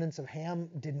descendants of Ham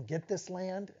didn't get this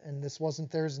land, and this wasn't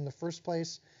theirs in the first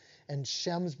place. And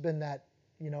Shem's been that,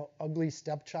 ugly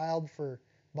stepchild for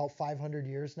about 500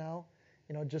 years now.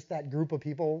 Just that group of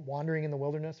people wandering in the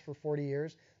wilderness for 40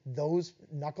 years. Those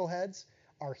knuckleheads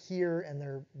are here,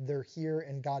 and they're here,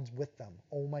 and God's with them.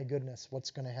 Oh my goodness,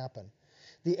 what's going to happen?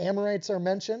 The Amorites are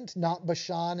mentioned, not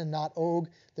Bashan and not Og.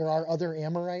 There are other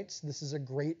Amorites. This is a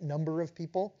great number of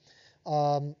people.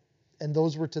 And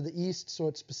those were to the east, so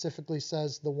it specifically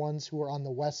says the ones who are on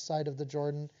the west side of the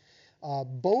Jordan.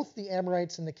 Both the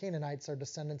Amorites and the Canaanites are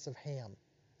descendants of Ham.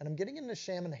 And I'm getting into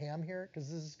Shem and Ham here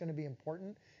because this is going to be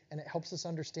important, and it helps us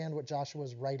understand what Joshua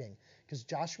is writing. Because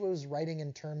Joshua is writing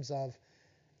in terms of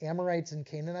Amorites and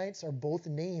Canaanites are both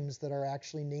names that are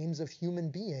actually names of human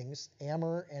beings,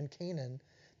 Amor and Canaan,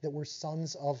 that were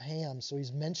sons of Ham. So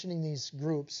he's mentioning these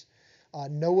groups.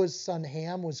 Noah's son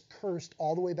Ham was cursed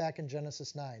all the way back in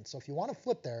Genesis 9. So if you want to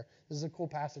flip there, this is a cool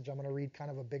passage. I'm going to read kind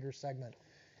of a bigger segment.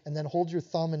 And then hold your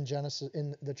thumb in Genesis,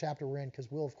 in the chapter we're in,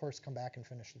 because we'll, of course, come back and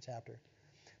finish the chapter.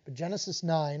 But Genesis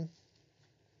 9, and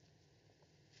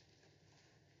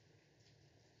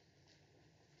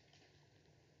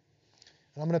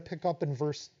I'm going to pick up in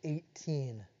verse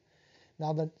 18.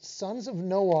 Now the sons of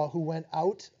Noah who went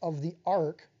out of the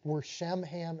ark were Shem,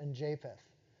 Ham, and Japheth.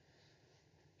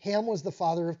 Ham was the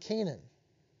father of Canaan.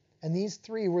 And these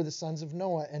three were the sons of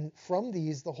Noah, and from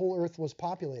these the whole earth was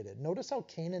populated. Notice how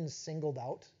Canaan is singled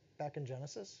out back in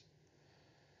Genesis.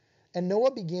 And Noah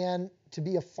began to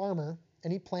be a farmer,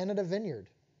 and he planted a vineyard.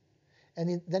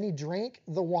 And then he drank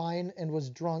the wine and was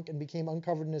drunk and became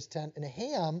uncovered in his tent. And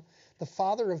Ham, the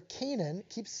father of Canaan,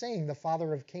 keeps saying the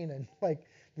father of Canaan. Like,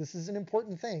 this is an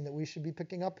important thing that we should be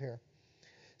picking up here.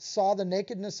 Saw the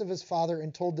nakedness of his father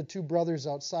and told the two brothers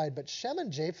outside. But Shem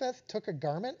and Japheth took a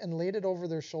garment and laid it over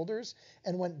their shoulders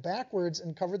and went backwards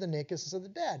and covered the nakedness of the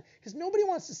dead. Because nobody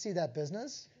wants to see that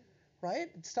business, right?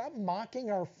 Stop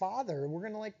mocking our father. We're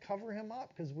going to cover him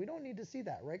up because we don't need to see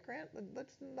that, right, Grant?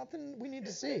 That's nothing we need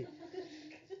to see.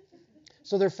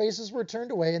 So their faces were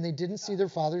turned away and they didn't see their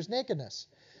father's nakedness.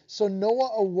 So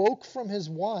Noah awoke from his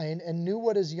wine and knew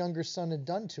what his younger son had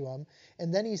done to him.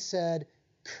 And then he said,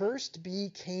 "Cursed be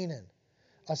Canaan,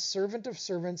 a servant of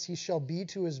servants he shall be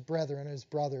to his brethren, his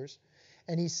brothers."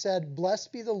 And he said,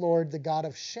 "Blessed be the Lord, the God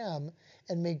of Shem,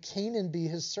 and may Canaan be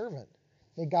his servant.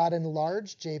 May God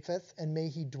enlarge Japheth, and may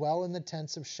he dwell in the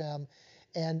tents of Shem,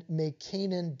 and may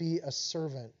Canaan be a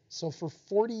servant." So for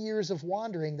 40 years of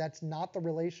wandering, that's not the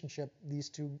relationship these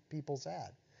two peoples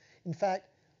had. In fact,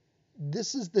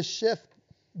 this is the shift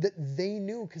that they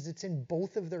knew because it's in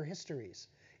both of their histories.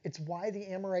 It's why the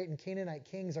Amorite and Canaanite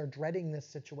kings are dreading this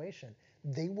situation.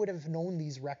 They would have known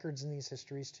these records and these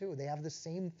histories too. They have the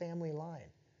same family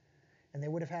line. And they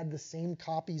would have had the same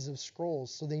copies of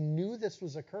scrolls. So they knew this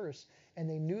was a curse, and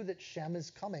they knew that Shem is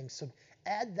coming. So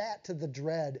add that to the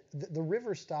dread. The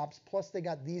river stops, plus they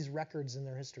got these records in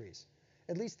their histories.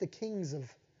 At least the kings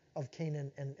of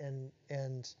Canaan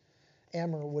and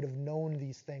Amor would have known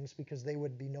these things because they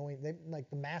would be knowing, like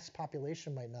the mass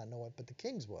population might not know it, but the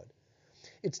kings would.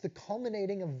 It's the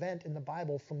culminating event in the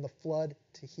Bible from the flood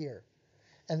to here.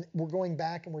 And we're going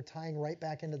back and we're tying right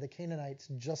back into the Canaanites,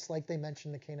 just like they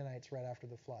mentioned the Canaanites right after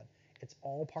the flood. It's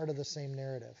all part of the same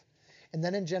narrative. And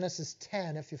then in Genesis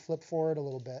 10, if you flip forward a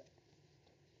little bit,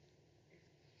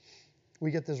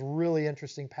 we get this really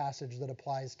interesting passage that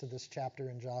applies to this chapter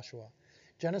in Joshua.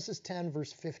 Genesis 10,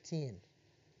 verse 15.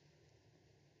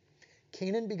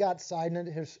 Canaan begot Sidon,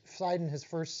 his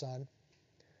first son,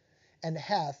 and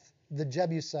Heth, the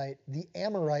Jebusite, the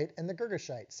Amorite, and the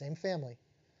Girgashite, same family.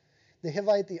 The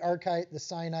Hivite, the Arkite, the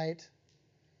Sinite,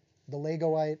 the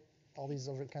Lagoite, all these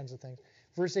other kinds of things.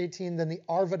 Verse 18, then the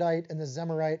Arvadite and the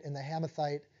Zemarite and the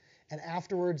Hamathite, and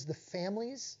afterwards the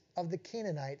families of the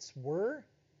Canaanites were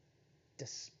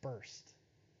dispersed.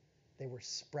 They were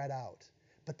spread out.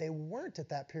 But they weren't at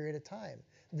that period of time.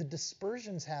 The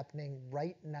dispersion's happening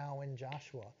right now in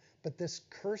Joshua. But this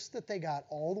curse that they got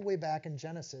all the way back in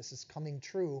Genesis is coming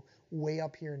true way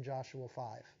up here in Joshua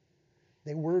 5.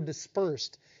 They were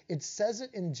dispersed. It says it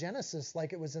in Genesis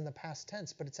like it was in the past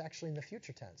tense, but it's actually in the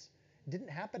future tense. It didn't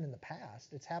happen in the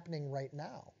past. It's happening right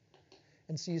now.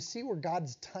 And so you see where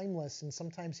God's timeless, and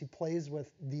sometimes he plays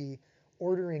with the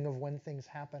ordering of when things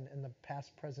happen in the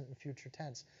past, present, and future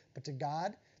tense. But to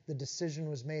God, the decision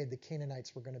was made the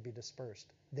Canaanites were going to be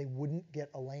dispersed. They wouldn't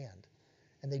get a land.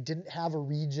 And they didn't have a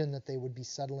region that they would be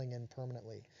settling in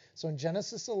permanently. So in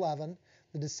Genesis 11,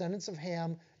 the descendants of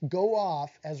Ham go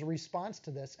off as a response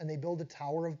to this, and they build a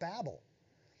Tower of Babel.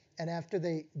 And after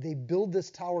they build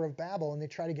this Tower of Babel and they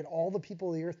try to get all the people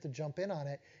of the earth to jump in on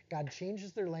it, God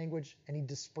changes their language and he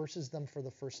disperses them for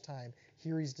the first time.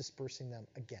 Here he's dispersing them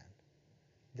again.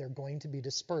 They're going to be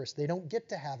dispersed. They don't get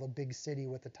to have a big city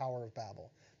with the Tower of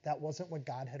Babel. That wasn't what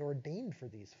God had ordained for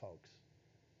these folks.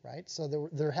 Right? So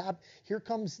here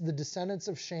comes the descendants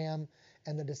of Shem,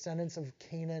 and the descendants of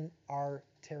Canaan are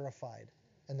terrified.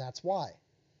 And that's why.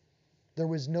 There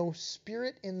was no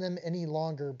spirit in them any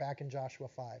longer back in Joshua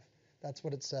 5. That's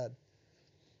what it said.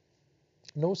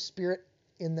 No spirit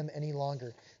in them any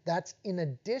longer. That's in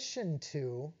addition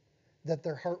to that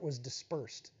their heart was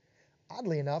dispersed.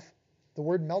 Oddly enough, the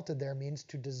word melted there means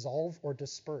to dissolve or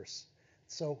disperse.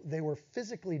 So they were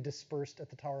physically dispersed at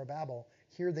the Tower of Babel.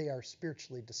 Here they are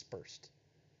spiritually dispersed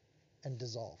and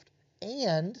dissolved.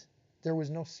 And there was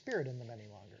no spirit in them any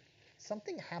longer.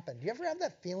 Something happened. Do you ever have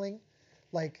that feeling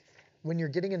like when you're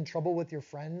getting in trouble with your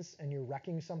friends and you're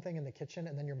wrecking something in the kitchen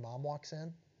and then your mom walks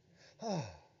in?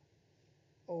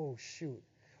 oh, shoot.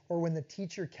 Or when the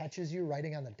teacher catches you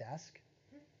writing on the desk.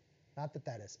 Not that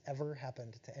that has ever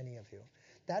happened to any of you.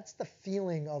 That's the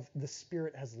feeling of the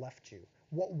Spirit has left you.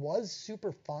 What was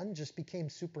super fun just became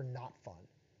super not fun,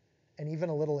 and even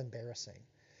a little embarrassing.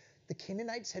 The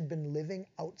Canaanites had been living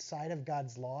outside of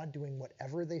God's law, doing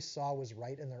whatever they saw was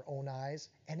right in their own eyes,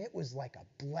 and it was like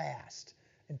a blast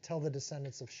until the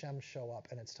descendants of Shem show up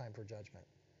and it's time for judgment.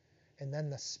 And then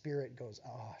the Spirit goes,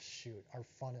 oh, shoot, our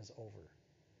fun is over,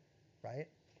 right?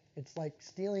 It's like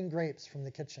stealing grapes from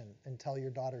the kitchen until your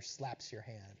daughter slaps your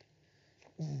hand.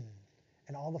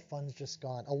 And all the fun's just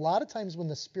gone. A lot of times when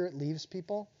the Spirit leaves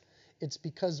people, it's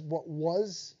because what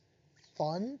was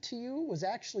fun to you was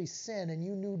actually sin, and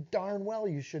you knew darn well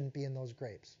you shouldn't be in those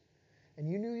grapes. And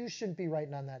you knew you shouldn't be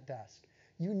writing on that desk.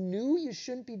 You knew you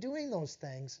shouldn't be doing those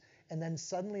things, and then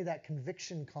suddenly that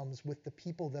conviction comes with the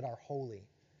people that are holy,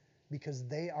 because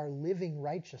they are living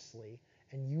righteously,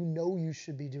 and you know you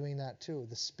should be doing that too.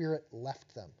 The Spirit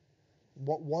left them.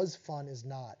 What was fun is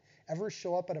not. Ever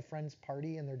show up at a friend's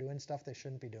party and they're doing stuff they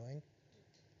shouldn't be doing?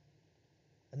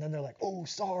 And then they're like, oh,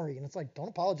 sorry. And it's like, don't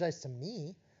apologize to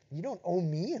me. You don't owe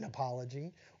me an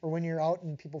apology. Or when you're out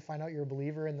and people find out you're a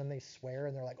believer and then they swear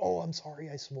and they're like, oh, I'm sorry,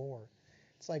 I swore.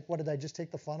 It's like, what, did I just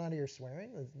take the fun out of your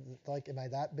swearing? Like, am I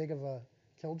that big of a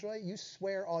killjoy? You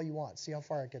swear all you want. See how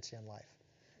far it gets you in life.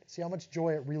 See how much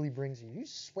joy it really brings you. You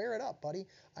swear it up, buddy.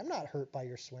 I'm not hurt by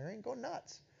your swearing. Go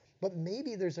nuts. But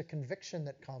maybe there's a conviction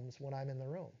that comes when I'm in the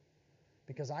room,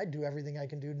 because I do everything I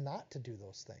can do not to do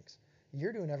those things.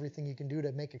 You're doing everything you can do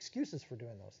to make excuses for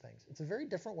doing those things. It's a very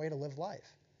different way to live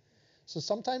life. So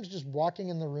sometimes just walking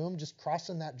in the room, just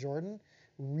crossing that Jordan,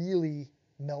 really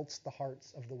melts the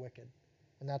hearts of the wicked.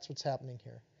 And that's what's happening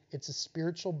here. It's a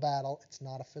spiritual battle. It's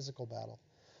not a physical battle.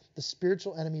 The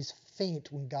spiritual enemies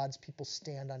faint when God's people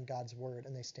stand on God's word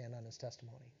and they stand on his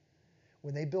testimony.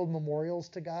 When they build memorials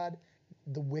to God,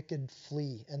 the wicked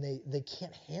flee, and they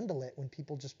can't handle it when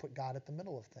people just put God at the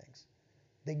middle of things.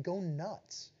 They go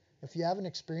nuts. If you haven't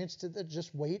experienced it,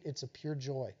 just wait. It's a pure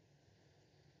joy.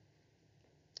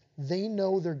 They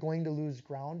know they're going to lose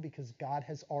ground because God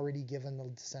has already given the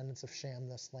descendants of Shem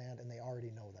this land, and they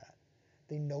already know that.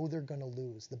 They know they're going to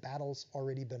lose. The battle's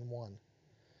already been won.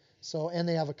 So, and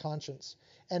they have a conscience.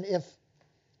 And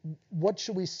what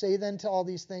should we say then to all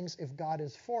these things? If God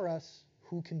is for us,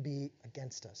 who can be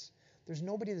against us? There's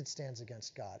nobody that stands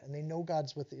against God, and they know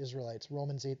God's with the Israelites.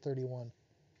 Romans 8:31.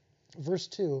 Verse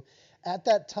 2, at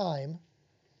that time,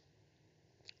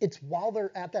 it's while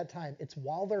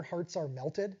their hearts are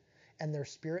melted and their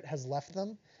spirit has left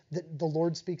them, that the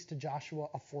Lord speaks to Joshua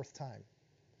a fourth time.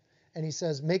 And he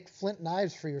says, make flint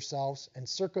knives for yourselves and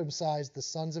circumcise the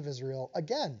sons of Israel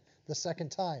again, the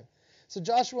second time. So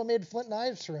Joshua made flint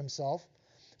knives for himself,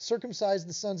 circumcised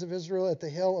the sons of Israel at the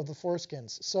hill of the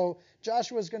foreskins. So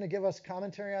Joshua is going to give us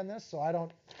commentary on this, so I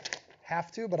don't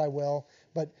have to, but I will.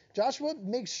 But Joshua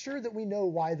makes sure that we know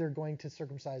why they're going to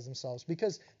circumcise themselves,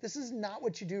 because this is not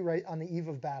what you do right on the eve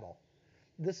of battle.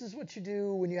 This is what you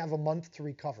do when you have a month to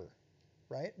recover,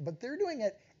 right? But they're doing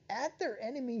it at their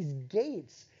enemy's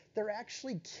gates. They're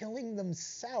actually killing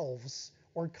themselves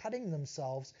or cutting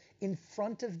themselves in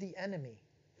front of the enemy.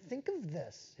 Think of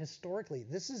this historically.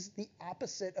 This is the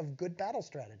opposite of good battle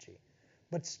strategy.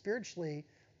 But spiritually,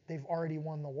 they've already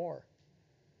won the war.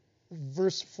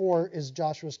 Verse 4 is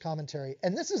Joshua's commentary.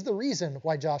 And this is the reason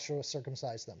why Joshua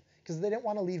circumcised them, because they didn't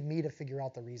want to leave me to figure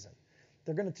out the reason.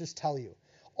 They're going to just tell you.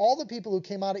 All the people who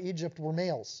came out of Egypt were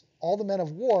males. All the men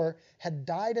of war had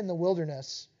died in the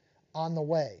wilderness on the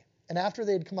way, and after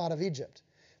they had come out of Egypt.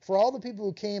 For all the people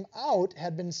who came out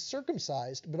had been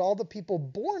circumcised, but all the people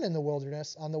born in the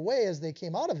wilderness on the way as they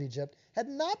came out of Egypt had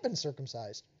not been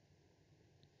circumcised.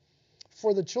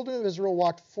 For the children of Israel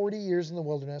walked 40 years in the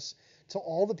wilderness, till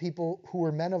all the people who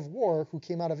were men of war who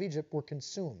came out of Egypt were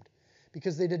consumed,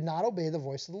 because they did not obey the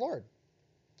voice of the Lord,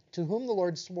 to whom the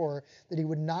Lord swore that he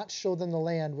would not show them the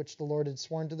land which the Lord had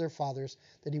sworn to their fathers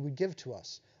that he would give to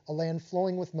us, a land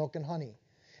flowing with milk and honey.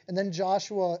 And then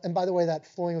Joshua, and by the way, that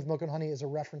flowing with milk and honey is a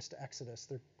reference to Exodus.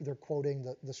 They're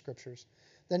quoting the scriptures.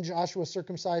 Then Joshua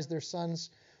circumcised their sons,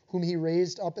 whom he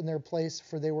raised up in their place,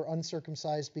 for they were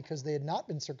uncircumcised because they had not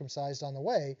been circumcised on the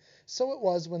way. So it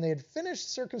was, when they had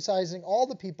finished circumcising all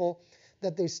the people,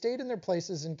 that they stayed in their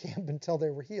places in camp until they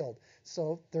were healed.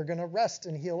 So they're going to rest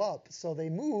and heal up. So they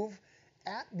move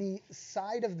at the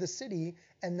side of the city,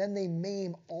 and then they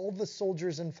maim all the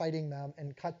soldiers in fighting them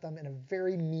and cut them in a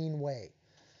very mean way.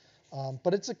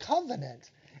 But it's a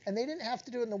covenant. And they didn't have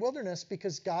to do it in the wilderness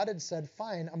because God had said,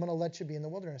 fine, I'm going to let you be in the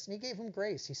wilderness. And he gave them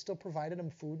grace. He still provided them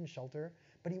food and shelter,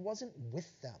 but he wasn't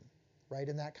with them, right,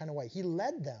 in that kind of way. He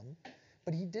led them,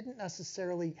 but he didn't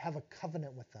necessarily have a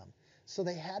covenant with them. So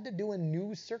they had to do a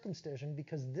new circumcision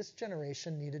because this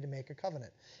generation needed to make a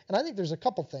covenant. And I think there's a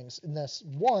couple things in this.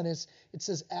 One is it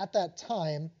says at that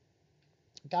time,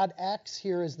 God acts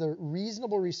here as the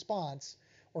reasonable response,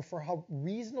 or for how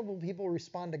reasonable people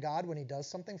respond to God when he does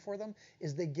something for them,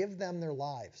 is they give them their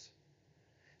lives.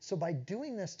 So by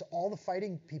doing this to all the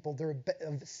fighting people, they're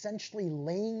essentially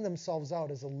laying themselves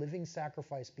out as a living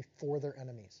sacrifice before their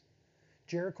enemies.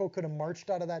 Jericho could have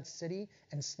marched out of that city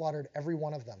and slaughtered every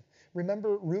one of them.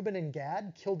 Remember, Reuben and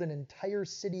Gad killed an entire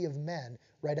city of men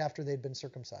right after they'd been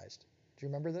circumcised. Do you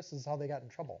remember this? This is how they got in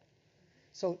trouble.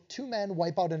 So 2 men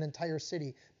wipe out an entire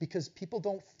city because people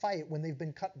don't fight when they've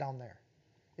been cut down there.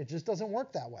 It just doesn't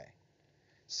work that way.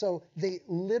 So they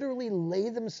literally lay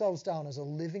themselves down as a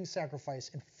living sacrifice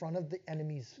in front of the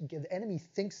enemies. The enemy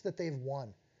thinks that they've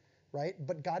won, right?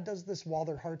 But God does this while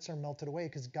their hearts are melted away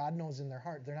because God knows in their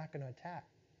heart they're not going to attack.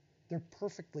 They're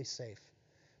perfectly safe.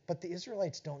 But the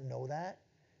Israelites don't know that.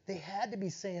 They had to be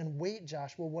saying, wait,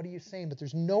 Joshua, what are you saying? But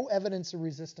there's no evidence of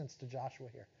resistance to Joshua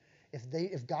here.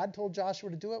 If God told Joshua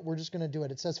to do it, we're just going to do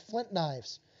it. It says flint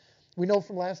knives. We know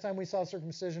from last time we saw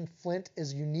circumcision, flint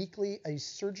is uniquely a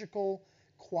surgical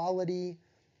quality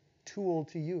tool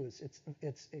to use.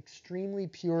 It's extremely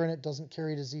pure and it doesn't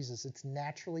carry diseases. It's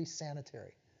naturally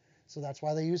sanitary. So that's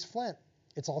why they use flint.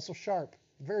 It's also sharp,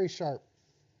 very sharp.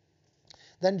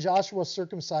 Then Joshua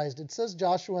circumcised. It says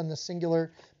Joshua in the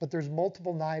singular, but there's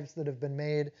multiple knives that have been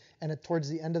made. And towards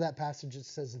the end of that passage, it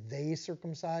says they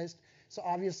circumcised. So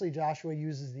obviously Joshua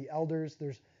uses the elders.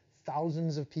 There's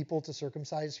thousands of people to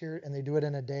circumcise here, and they do it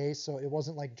in a day. So it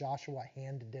wasn't like Joshua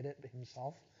hand did it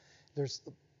himself.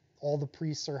 All the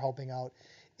priests are helping out.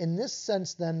 In this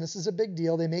sense, then, this is a big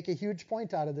deal. They make a huge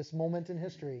point out of this moment in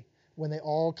history when they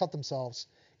all cut themselves.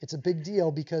 It's a big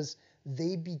deal because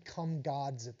they become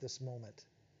gods at this moment.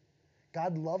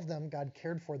 God loved them, God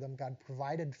cared for them, God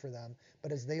provided for them,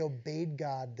 but as they obeyed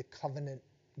God, the covenant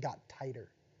got tighter.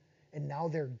 And now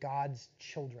they're God's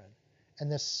children.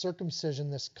 And this circumcision,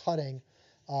 this cutting,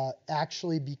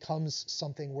 actually becomes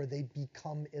something where they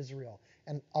become Israel.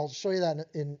 And I'll show you that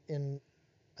in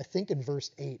I think in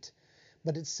verse 8.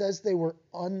 But it says they were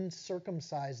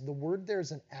uncircumcised. The word there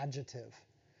is an adjective.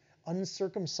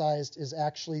 Uncircumcised is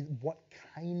actually what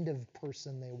kind of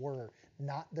person they were,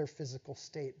 not their physical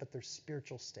state, but their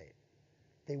spiritual state.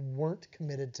 They weren't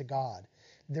committed to God.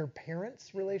 Their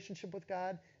parents' relationship with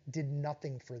God did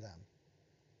nothing for them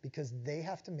because they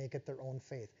have to make it their own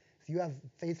faith. If you have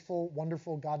faithful,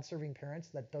 wonderful, God-serving parents,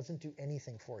 that doesn't do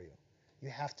anything for you. You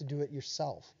have to do it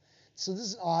yourself. So this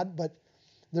is odd, but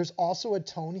there's also a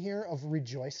tone here of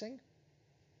rejoicing.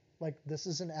 Like this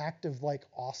is an act of like,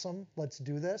 awesome, let's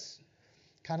do this.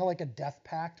 Kind of like a death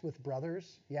pact with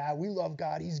brothers. Yeah, we love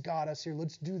God. He's got us here.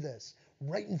 Let's do this.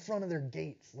 Right in front of their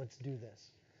gates, let's do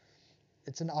this.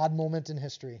 It's an odd moment in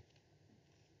history.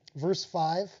 Verse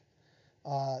 5,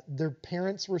 their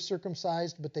parents were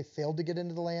circumcised, but they failed to get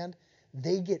into the land.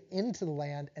 They get into the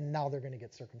land, and now they're going to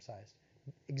get circumcised.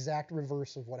 Exact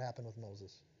reverse of what happened with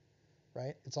Moses.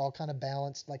 Right? It's all kind of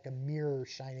balanced like a mirror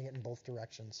shining it in both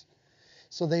directions.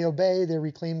 So they obey, they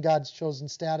reclaim God's chosen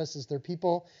status as their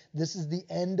people. This is the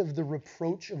end of the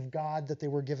reproach of God that they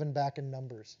were given back in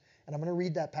Numbers. And I'm going to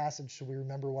read that passage so we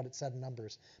remember what it said in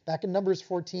Numbers. Back in Numbers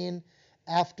 14,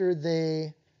 after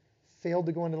they failed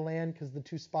to go into the land because the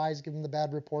 2 spies give them the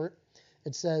bad report,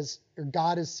 it says, or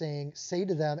God is saying, say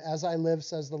to them, as I live,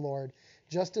 says the Lord,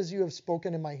 just as you have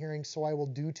spoken in my hearing, so I will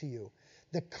do to you.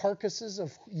 The carcasses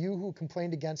of you who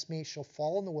complained against me shall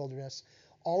fall in the wilderness.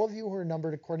 All of you who are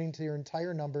numbered according to your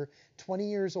entire number, 20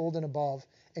 years old and above,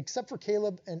 except for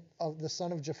Caleb and the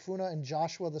son of Jephunneh and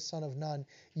Joshua the son of Nun,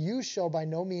 you shall by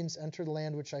no means enter the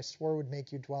land which I swore would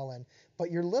make you dwell in.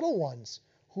 But your little ones,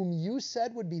 whom you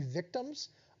said would be victims,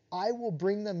 I will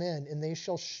bring them in, and they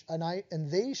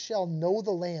shall know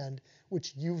the land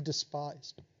which you've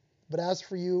despised. But as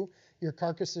for you, your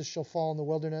carcasses shall fall in the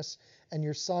wilderness, and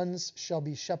your sons shall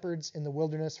be shepherds in the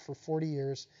wilderness for 40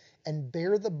 years, and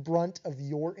bear the brunt of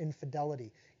your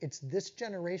infidelity. It's this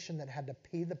generation that had to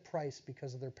pay the price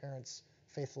because of their parents'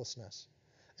 faithlessness.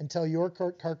 Until your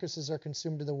carcasses are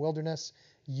consumed in the wilderness,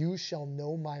 you shall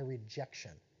know my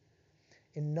rejection.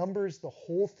 In Numbers, the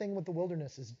whole thing with the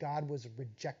wilderness is God was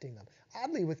rejecting them.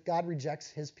 Oddly, with God rejects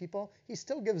his people, he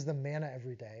still gives them manna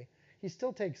every day. He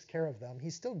still takes care of them. He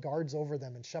still guards over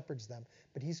them and shepherds them.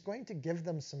 But he's going to give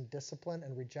them some discipline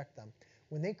and reject them.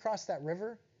 When they cross that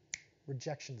river,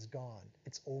 rejection's gone.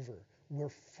 It's over. We're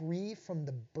free from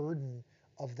the burden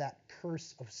of that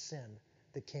curse of sin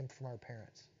that came from our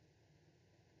parents.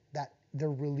 That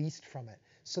they're released from it.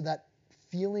 So that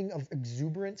feeling of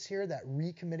exuberance here, that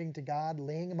recommitting to God,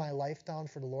 laying my life down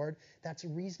for the Lord, that's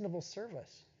reasonable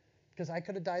service. Because I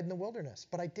could have died in the wilderness,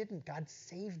 but I didn't. God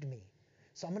saved me.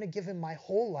 So I'm going to give him my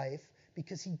whole life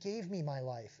because he gave me my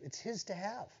life. It's his to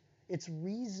have. It's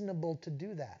reasonable to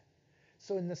do that.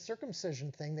 So in the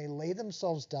circumcision thing, they lay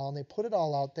themselves down. They put it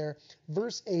all out there.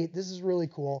 Verse 8, this is really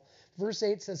cool. Verse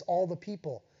 8 says all the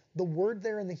people. The word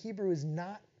there in the Hebrew is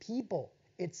not people.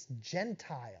 It's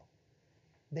Gentile.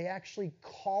 They actually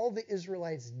call the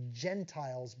Israelites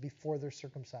Gentiles before they're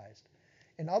circumcised.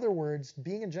 In other words,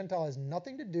 being a Gentile has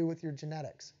nothing to do with your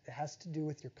genetics. It has to do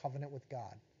with your covenant with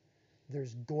God.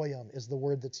 There's goyim is the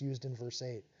word that's used in verse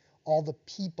 8. All the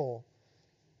people.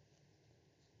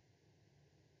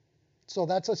 So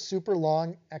that's a super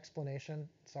long explanation.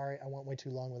 Sorry, I went way too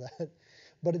long with that.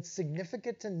 But it's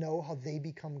significant to know how they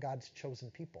become God's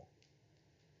chosen people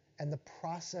and the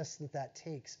process that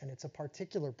takes. And it's a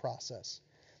particular process.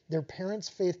 Their parents'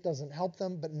 faith doesn't help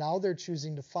them, but now they're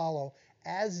choosing to follow.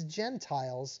 As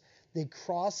Gentiles, they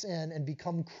cross in and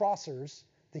become crossers.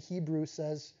 The Hebrew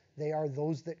says they are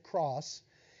those that cross,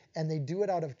 and they do it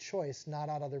out of choice, not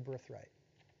out of their birthright.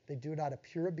 They do it out of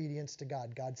pure obedience to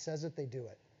God. God says it, they do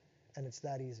it. And it's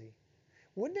that easy.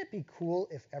 Wouldn't it be cool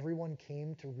if everyone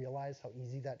came to realize how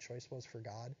easy that choice was for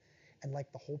God, and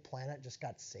like the whole planet just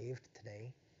got saved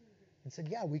today and said,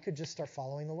 yeah, we could just start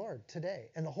following the Lord today,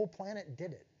 and the whole planet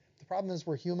did it. The problem is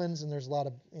we're humans, and there's a lot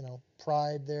of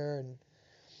pride there. And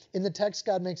in the text,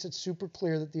 God makes it super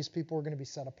clear that these people are going to be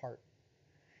set apart.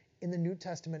 In the New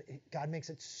Testament, God makes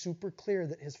it super clear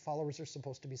that his followers are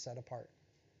supposed to be set apart.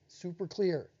 Super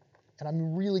clear. And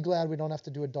I'm really glad we don't have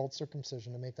to do adult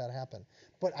circumcision to make that happen.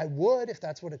 But I would if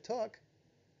that's what it took,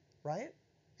 right?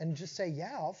 And just say,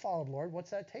 yeah, I'll follow the Lord. What's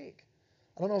that take?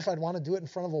 I don't know if I'd want to do it in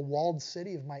front of a walled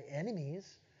city of my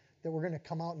enemies that were going to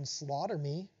come out and slaughter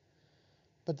me.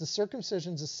 But the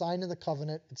circumcision is a sign of the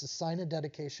covenant. It's a sign of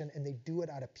dedication, and they do it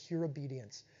out of pure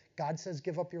obedience. God says,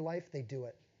 give up your life. They do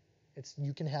it.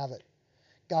 You can have it.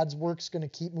 God's work's going to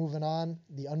keep moving on.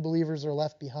 The unbelievers are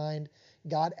left behind.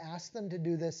 God asks them to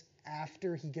do this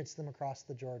after he gets them across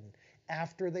the Jordan.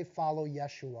 After they follow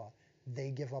Yeshua, they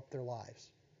give up their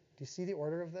lives. Do you see the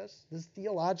order of this? This is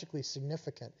theologically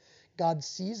significant. God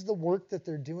sees the work that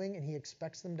they're doing, and he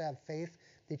expects them to have faith.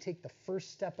 They take the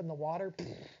first step in the water.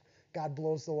 God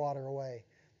blows the water away.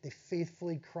 They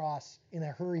faithfully cross in a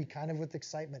hurry, kind of with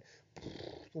excitement.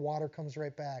 The water comes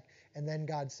right back. And then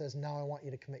God says, now I want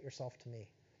you to commit yourself to me.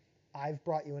 I've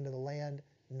brought you into the land.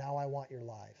 Now I want your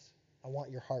lives. I want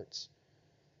your hearts.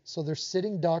 So they're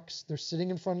sitting ducks. They're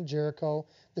sitting in front of Jericho.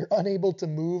 They're unable to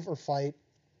move or fight.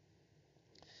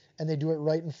 And they do it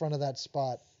right in front of that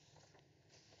spot.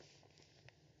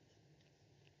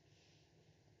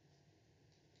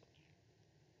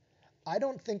 I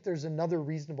don't think there's another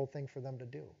reasonable thing for them to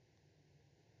do.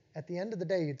 At the end of the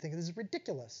day, you'd think this is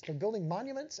ridiculous. They're building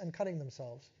monuments and cutting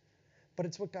themselves. But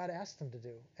it's what God asked them to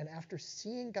do. And after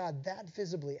seeing God that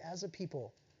visibly as a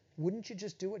people, wouldn't you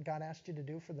just do what God asked you to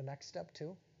do for the next step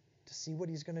too? To see what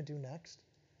he's going to do next?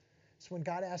 So when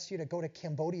God asks you to go to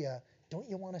Cambodia, don't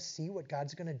you want to see what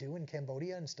God's going to do in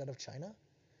Cambodia instead of China?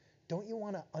 Don't you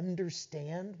want to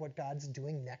understand what God's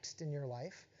doing next in your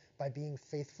life? By being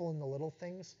faithful in the little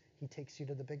things, he takes you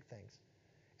to the big things.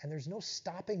 And there's no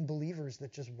stopping believers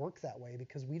that just work that way,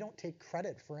 because we don't take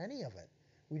credit for any of it.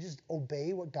 We just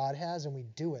obey what God has and we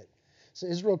do it. So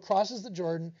Israel crosses the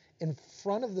Jordan in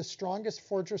front of the strongest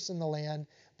fortress in the land.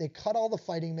 They cut all the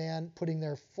fighting men, putting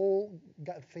their full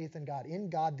faith in God. In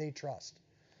God they trust.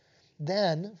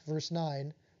 Then, verse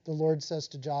 9, the Lord says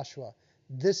to Joshua,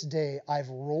 this day I've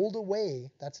rolled away,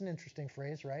 that's an interesting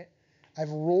phrase, right?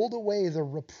 I've rolled away the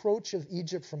reproach of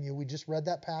Egypt from you. We just read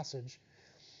that passage.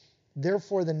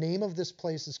 Therefore, the name of this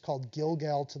place is called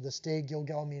Gilgal to this day.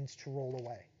 Gilgal means to roll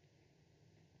away.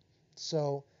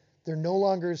 So they're no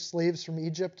longer slaves from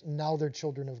Egypt. Now they're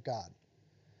children of God.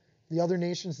 The other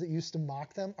nations that used to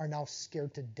mock them are now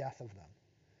scared to death of them.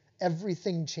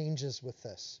 Everything changes with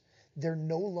this. They're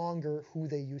no longer who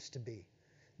they used to be.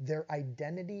 Their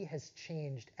identity has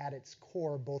changed at its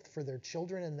core, both for their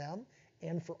children and them,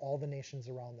 and for all the nations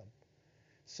around them.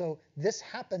 So this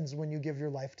happens when you give your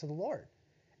life to the Lord.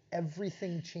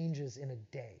 Everything changes in a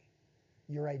day.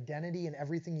 Your identity and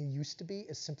everything you used to be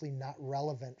is simply not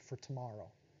relevant for tomorrow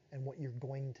and what you're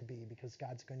going to be, because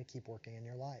God's going to keep working in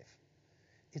your life.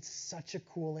 It's such a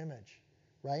cool image,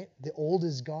 right? The old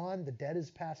is gone, the dead has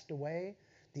passed away,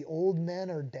 the old men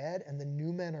are dead, and the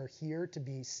new men are here to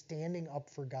be standing up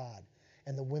for God,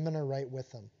 and the women are right with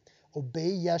them.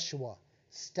 Obey Yeshua,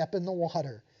 step in the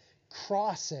water,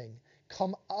 crossing,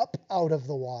 come up out of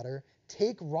the water,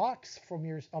 take rocks from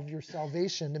your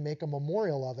salvation to make a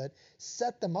memorial of it,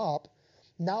 set them up.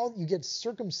 Now you get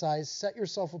circumcised, set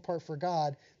yourself apart for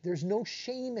God. There's no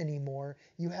shame anymore.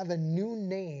 You have a new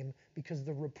name because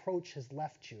the reproach has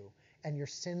left you, and your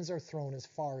sins are thrown as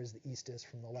far as the east is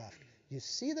from the left. You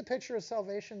see the picture of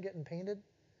salvation getting painted?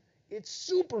 It's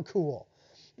super cool.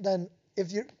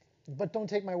 But don't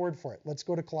take my word for it. Let's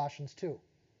go to Colossians 2.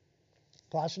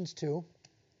 Colossians 2,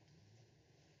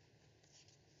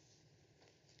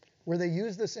 where they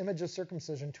use this image of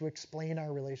circumcision to explain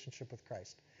our relationship with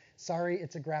Christ. Sorry,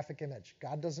 it's a graphic image.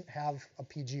 God doesn't have a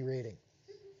PG rating.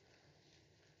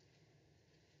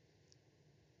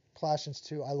 Colossians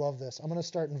 2, I love this. I'm going to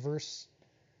start in verse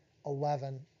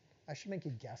 11. I should make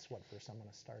you guess what verse I'm going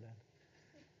to start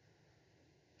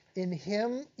in. In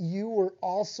him you were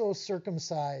also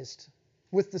circumcised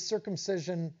with the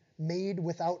circumcision made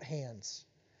without hands,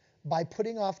 by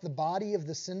putting off the body of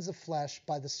the sins of flesh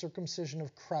by the circumcision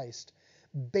of Christ,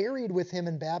 buried with him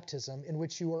in baptism, in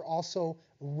which you were also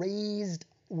raised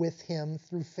with him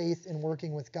through faith in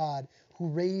working with God, who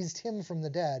raised him from the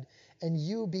dead, and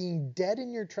you being dead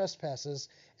in your trespasses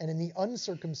and in the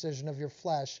uncircumcision of your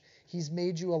flesh, he's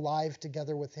made you alive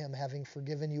together with him, having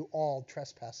forgiven you all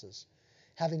trespasses,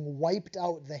 having wiped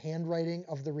out the handwriting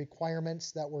of the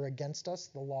requirements that were against us,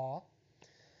 the law,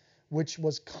 which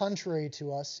was contrary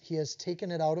to us. He has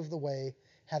taken it out of the way,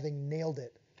 having nailed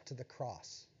it to the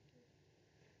cross.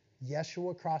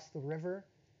 Yeshua crossed the river.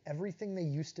 Everything they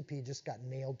used to be just got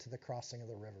nailed to the crossing of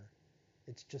the river.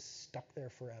 It's just stuck there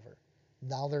forever.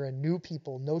 Now they're a new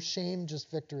people. No shame,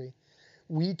 just victory.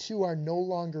 We too are no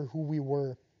longer who we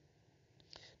were.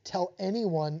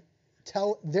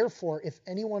 Therefore, if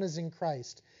anyone is in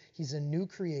Christ, he's a new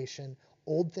creation.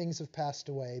 Old things have passed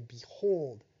away.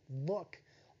 Behold, look,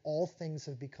 all things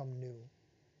have become new.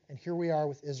 And here we are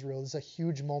with Israel. This is a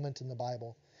huge moment in the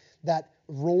Bible. That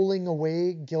rolling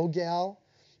away, Gilgal,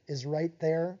 is right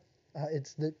there.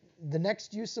 It's the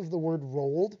next use of the word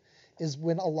rolled is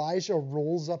when Elijah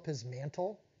rolls up his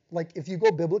mantle. Like if you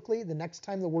go biblically, the next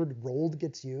time the word rolled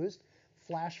gets used,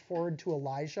 flash forward to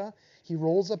Elijah, he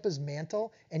rolls up his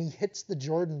mantle and he hits the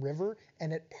Jordan River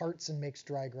and it parts and makes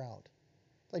dry ground.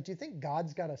 Like, do you think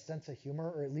God's got a sense of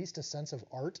humor or at least a sense of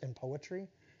art and poetry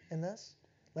in this?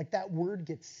 Like that word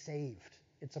gets saved.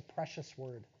 It's a precious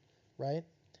word, right?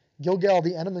 Gilgal,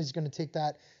 the enemy, is going to take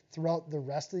that throughout the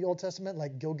rest of the Old Testament.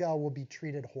 Like Gilgal will be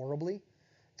treated horribly.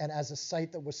 And as a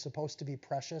site that was supposed to be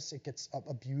precious, it gets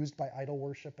abused by idol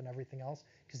worship and everything else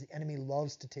because the enemy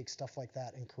loves to take stuff like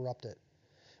that and corrupt it.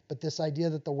 But this idea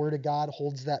that the word of God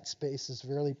holds that space is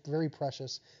very, very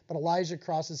precious. But Elijah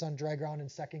crosses on dry ground in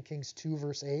 2 Kings 2,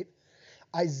 verse 8.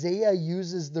 Isaiah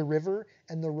uses the river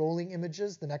and the rolling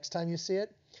images the next time you see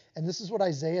it. And this is what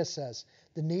Isaiah says.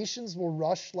 The nations will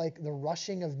rush like the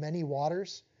rushing of many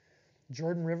waters.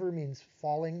 Jordan River means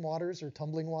falling waters or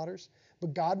tumbling waters.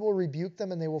 But God will rebuke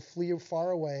them and they will flee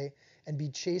far away and be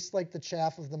chased like the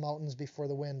chaff of the mountains before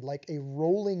the wind, like a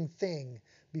rolling thing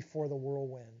before the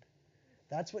whirlwind.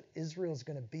 That's what Israel's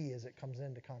going to be as it comes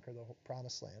in to conquer the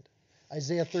promised land.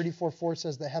 Isaiah 34:4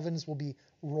 says the heavens will be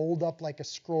rolled up like a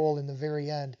scroll in the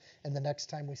very end. And the next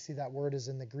time we see that word is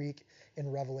in the Greek in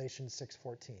Revelation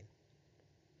 6:14.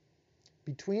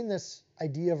 Between this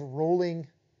idea of rolling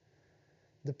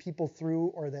the people through,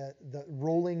 or the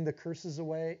rolling the curses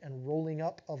away and rolling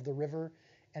up of the river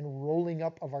and rolling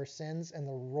up of our sins and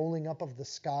the rolling up of the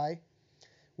sky,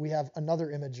 we have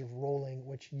another image of rolling,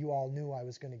 which you all knew I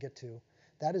was going to get to.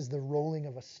 That is the rolling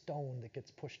of a stone that gets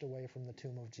pushed away from the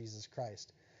tomb of Jesus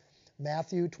Christ.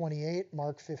 Matthew 28,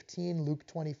 Mark 15, Luke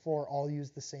 24 all use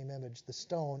the same image. The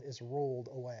stone is rolled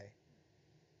away.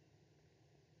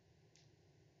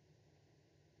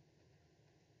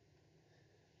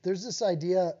 There's this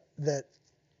idea that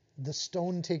the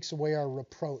stone takes away our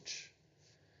reproach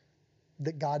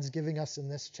that God's giving us in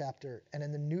this chapter. And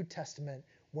in the New Testament,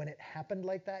 when it happened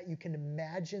like that, you can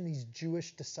imagine these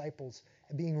Jewish disciples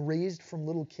being raised from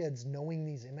little kids knowing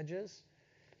these images,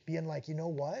 being like, you know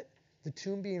what? The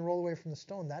tomb being rolled away from the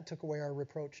stone, that took away our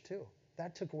reproach too.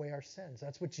 That took away our sins.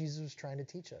 That's what Jesus was trying to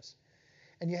teach us.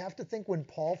 And you have to think when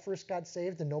Paul first got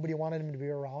saved and nobody wanted him to be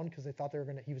around because they thought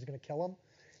he was going to kill him,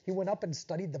 he went up and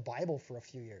studied the Bible for a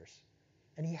few years.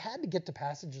 And he had to get to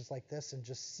passages like this and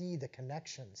just see the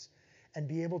connections and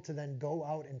be able to then go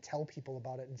out and tell people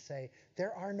about it and say,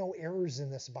 there are no errors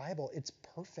in this Bible. It's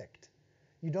perfect.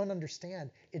 You don't understand.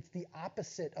 It's the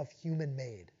opposite of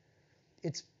human-made.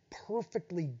 It's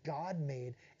perfectly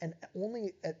God-made, and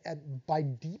only by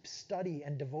deep study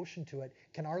and devotion to it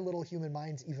can our little human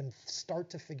minds even start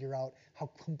to figure out how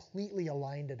completely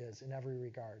aligned it is in every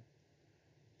regard.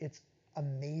 It's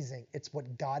Amazing. It's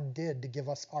what God did to give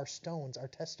us our stones, our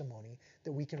testimony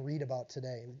that we can read about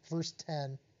today. Verse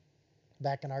 10,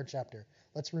 back in our chapter.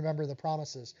 Let's remember the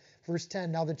promises. Verse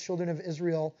 10, now the children of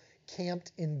Israel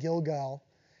camped in Gilgal,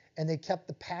 and they kept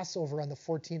the Passover on the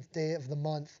 14th day of the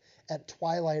month at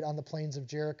twilight on the plains of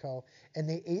Jericho. And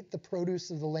they ate the produce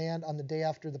of the land on the day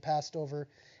after the Passover,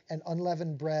 and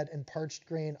unleavened bread and parched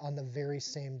grain on the very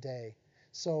same day.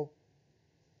 So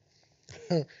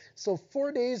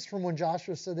 4 days from when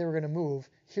Joshua said they were going to move,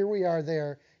 here we are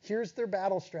there. Here's their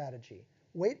battle strategy.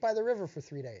 Wait by the river for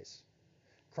 3 days.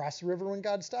 Cross the river when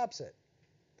God stops it.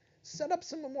 Set up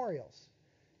some memorials.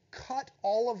 Cut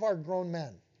all of our grown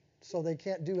men so they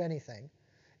can't do anything.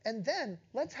 And then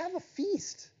let's have a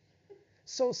feast.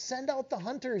 So send out the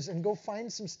hunters and go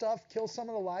find some stuff, kill some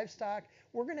of the livestock.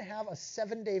 We're going to have a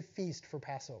 7-day feast for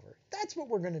Passover. That's what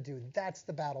we're going to do. That's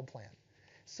the battle plan.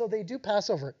 So they do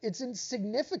Passover. It's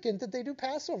insignificant that they do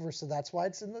Passover, so that's why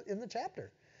it's in the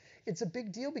chapter. It's a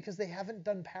big deal because they haven't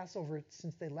done Passover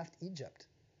since they left Egypt.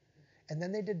 And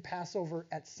then they did Passover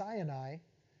at Sinai,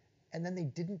 and then they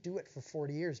didn't do it for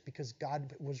 40 years because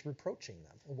God was reproaching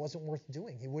them. It wasn't worth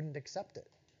doing. He wouldn't accept it.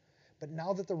 But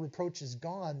now that the reproach is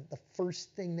gone, the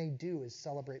first thing they do is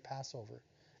celebrate Passover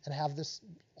and have this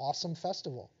awesome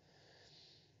festival,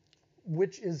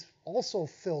 which is also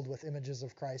filled with images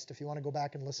of Christ. If you want to go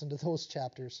back and listen to those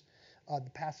chapters, the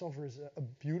Passover is a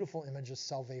beautiful image of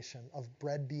salvation, of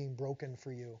bread being broken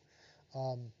for you.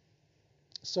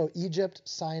 So Egypt,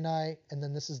 Sinai, and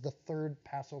then this is the third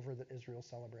Passover that Israel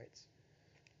celebrates,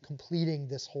 completing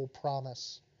this whole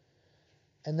promise.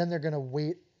 And then they're going to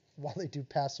wait while they do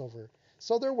Passover.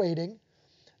 So they're waiting.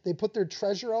 They put their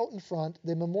treasure out in front.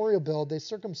 They memorial build. They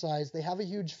circumcise. They have a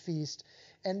huge feast.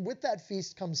 And with that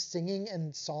feast comes singing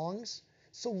and songs.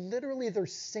 So literally they're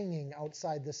singing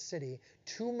outside this city.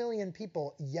 2 million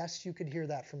people. Yes, you could hear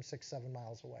that from 6-7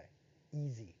 miles away.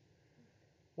 Easy.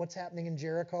 What's happening in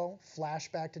Jericho?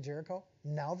 Flashback to Jericho.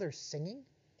 Now they're singing.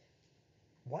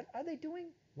 What are they doing?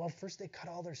 Well, first they cut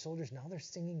all their soldiers. Now they're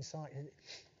singing songs.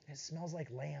 It smells like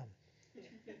lamb.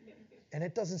 And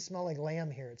it doesn't smell like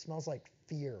lamb here. It smells like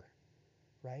fear,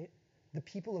 right? The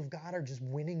people of God are just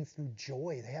winning through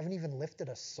joy. They haven't even lifted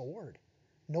a sword.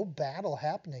 No battle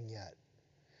happening yet.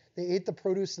 They ate the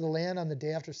produce of the land on the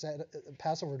day after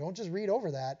Passover. Don't just read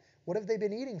over that. What have they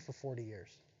been eating for 40 years?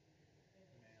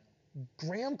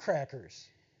 Graham crackers,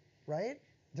 right?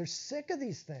 They're sick of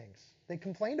these things. They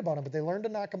complained about them, but they learned to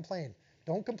not complain.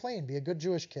 Don't complain. Be a good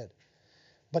Jewish kid.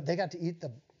 But they got to eat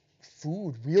the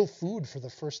food, real food for the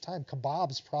first time.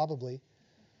 Kebabs, probably.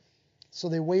 So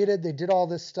they waited. They did all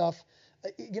this stuff.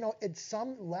 At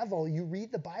some level, you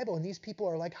read the Bible, and these people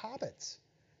are like hobbits.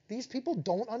 These people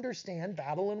don't understand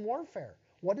battle and warfare.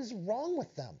 What is wrong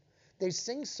with them? They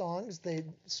sing songs. They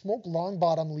smoke long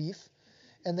bottom leaf.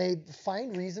 And they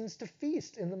find reasons to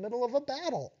feast in the middle of a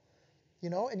battle.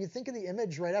 And you think of the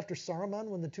image right after Saruman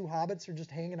when the two hobbits are just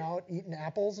hanging out, eating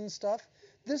apples and stuff.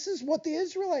 This is what the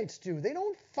Israelites do. They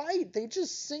don't fight. They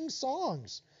just sing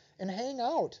songs and hang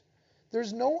out.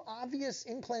 There's no obvious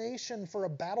inclination for a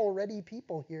battle-ready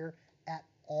people here at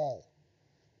all.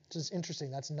 Which is interesting.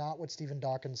 That's not what Stephen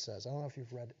Dawkins says. I don't know if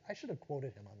you've read it. I should have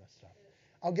quoted him on this stuff.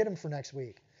 I'll get him for next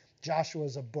week. Joshua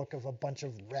is a book of a bunch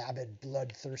of rabid,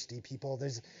 bloodthirsty people.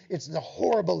 It's the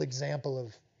horrible example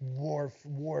of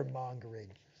warmongering.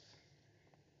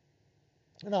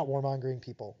 They're not warmongering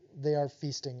people. They are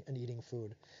feasting and eating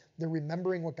food. They're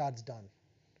remembering what God's done.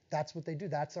 That's what they do.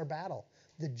 That's our battle.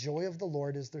 The joy of the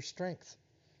Lord is their strength.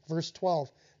 Verse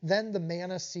 12, then the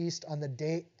manna ceased on the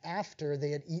day after they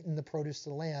had eaten the produce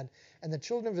of the land, and the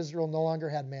children of Israel no longer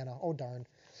had manna. Oh, darn.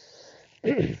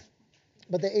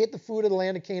 But they ate the food of the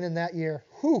land of Canaan that year.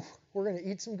 Whew, we're going to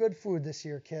eat some good food this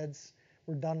year, kids.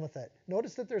 We're done with it.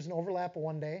 Notice that there's an overlap of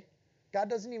one day. God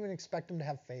doesn't even expect them to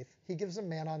have faith. He gives them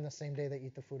manna on the same day they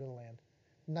eat the food of the land.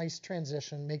 Nice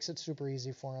transition, makes it super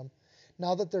easy for them.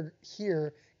 Now that they're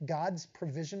here, God's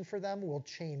provision for them will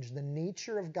change. The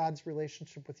nature of God's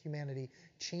relationship with humanity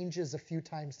changes a few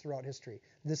times throughout history.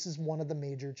 This is one of the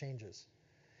major changes.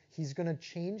 He's going to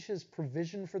change his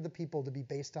provision for the people to be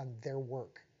based on their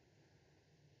work.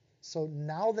 So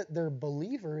now that they're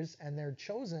believers and they're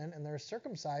chosen and they're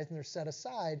circumcised and they're set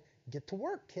aside, get to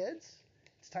work, kids.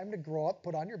 It's time to grow up,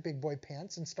 put on your big boy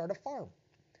pants, and start a farm.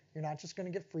 You're not just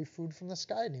going to get free food from the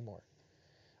sky anymore.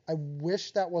 I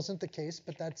wish that wasn't the case,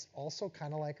 but that's also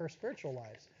kind of like our spiritual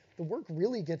lives. The work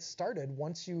really gets started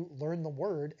once you learn the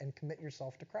word and commit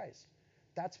yourself to Christ.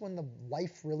 That's when the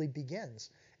life really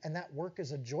begins. And that work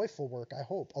is a joyful work, I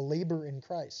hope, a labor in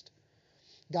Christ.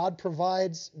 God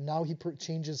provides, now he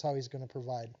changes how he's going to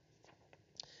provide.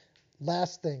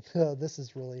 Last thing. This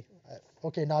is really,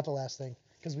 okay, not the last thing,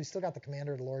 because we still got the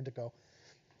commander of the Lord to go.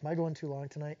 Am I going too long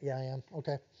tonight? Yeah, I am.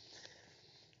 Okay.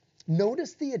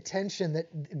 Notice the attention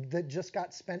that just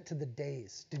got spent to the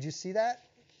days. Did you see that?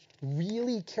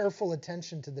 Really careful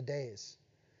attention to the days.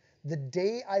 The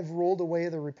day I've rolled away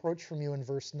the reproach from you in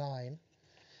verse 9.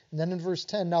 And then in verse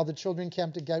 10, now the children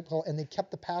camped at Gilgal, and they kept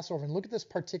the Passover. And look at this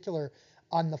particular,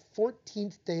 on the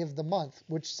 14th day of the month,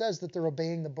 which says that they're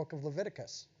obeying the book of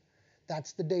Leviticus.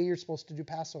 That's the day you're supposed to do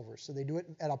Passover. So they do it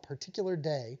at a particular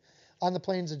day on the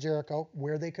plains of Jericho,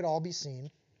 where they could all be seen.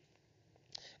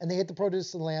 And they ate the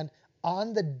produce of the land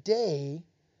on the day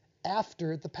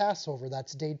after the Passover.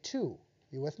 That's day 2.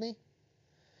 You with me?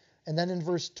 And then in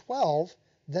verse 12,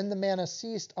 then the manna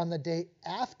ceased on the day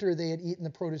after they had eaten the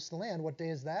produce of the land. What day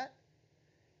is that?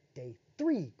 Day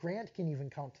 3. Grant can even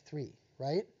count to 3,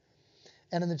 right?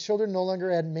 And then the children no longer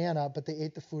had manna, but they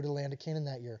ate the food of the land of Canaan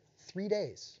that year. 3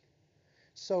 days.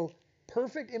 So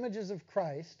perfect images of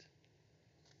Christ.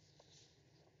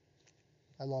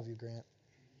 I love you, Grant.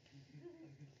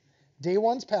 Day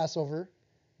 1's Passover.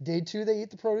 Day 2, they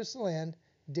eat the produce of the land.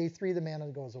 Day 3, the manna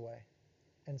goes away.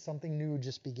 And something new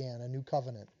just began, a new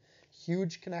covenant.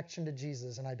 Huge connection to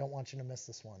Jesus, and I don't want you to miss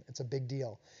this one. It's a big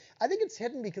deal. I think it's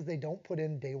hidden because they don't put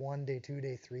in day 1, day 2,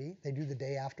 day 3. They do the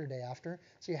day after, day after.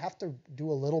 So you have to do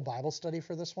a little Bible study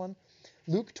for this one.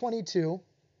 Luke 22.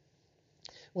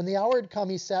 When the hour had come,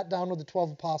 he sat down with the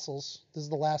 12 apostles. This is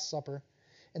the Last Supper.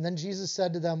 And then Jesus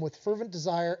said to them, with fervent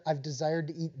desire, I've desired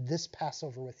to eat this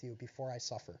Passover with you before I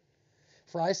suffer.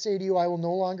 For I say to you, I will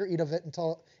no longer eat of it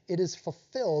until it is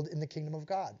fulfilled in the kingdom of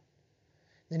God.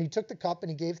 Then he took the cup and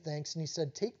he gave thanks, and he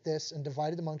said, take this and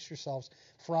divide it amongst yourselves.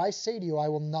 For I say to you, I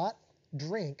will not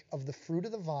drink of the fruit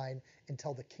of the vine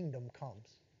until the kingdom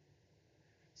comes.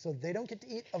 So they don't get to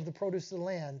eat of the produce of the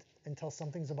land until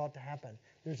something's about to happen.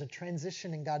 There's a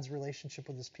transition in God's relationship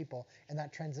with his people, and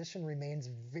that transition remains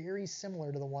very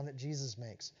similar to the one that Jesus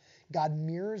makes. God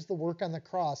mirrors the work on the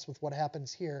cross with what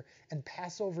happens here, and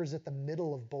Passover is at the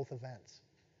middle of both events.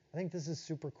 I think this is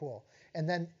super cool. And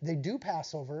then they do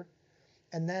Passover,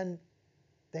 and then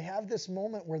they have this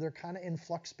moment where they're kind of in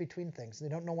flux between things. They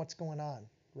don't know what's going on,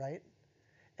 right?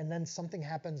 And then something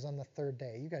happens on the third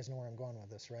day. You guys know where I'm going with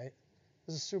this, right?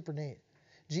 This is super neat.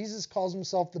 Jesus calls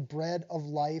himself the bread of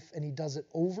life, and he does it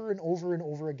over and over and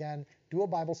over again. Do a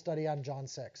Bible study on John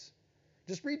 6.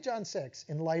 Just read John 6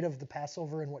 in light of the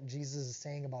Passover and what Jesus is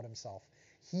saying about himself.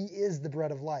 He is the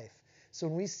bread of life. So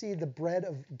when we see the bread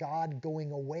of God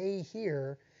going away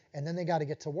here, and then they got to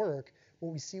get to work,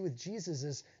 what we see with Jesus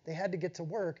is they had to get to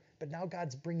work, but now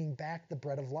God's bringing back the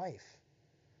bread of life.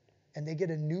 And they get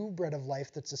a new bread of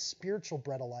life that's a spiritual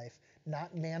bread of life,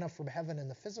 not manna from heaven in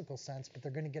the physical sense, but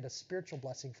they're going to get a spiritual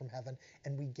blessing from heaven,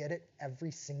 and we get it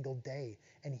every single day.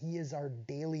 And he is our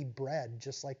daily bread,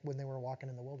 just like when they were walking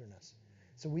in the wilderness.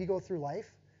 So we go through life,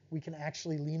 we can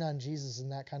actually lean on Jesus in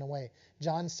that kind of way.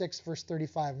 John 6, verse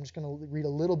 35. I'm just going to read a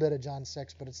little bit of John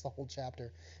 6, but it's the whole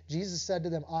chapter. Jesus said to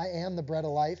them, I am the bread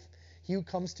of life. He who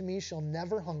comes to me shall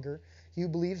never hunger. He who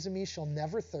believes in me shall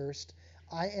never thirst.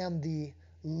 I am the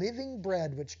living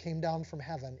bread which came down from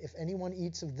heaven. If anyone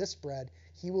eats of this bread,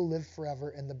 he will live forever,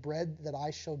 and the bread that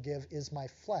I shall give is my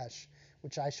flesh,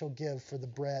 which I shall give for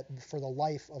the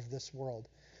life of this world.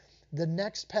 The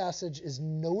next passage is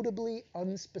notably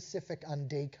unspecific on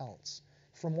day counts.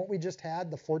 From what we just had,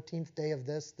 the 14th day of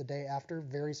this, the day after,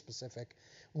 very specific.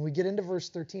 When we get into verse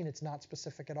 13, it's not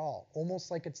specific at all, almost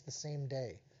like it's the same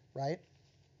day, right?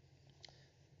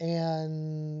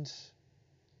 And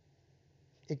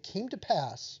it came to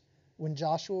pass when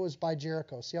Joshua was by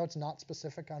Jericho. See how it's not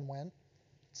specific on when?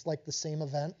 It's like the same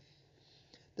event.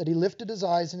 That he lifted his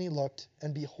eyes and he looked,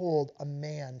 and behold, a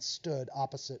man stood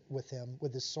opposite with him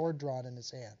with his sword drawn in his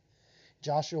hand.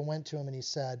 Joshua went to him and he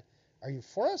said, are you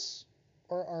for us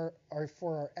or are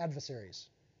for our adversaries?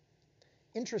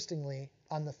 Interestingly,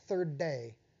 on the third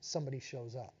day, somebody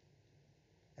shows up.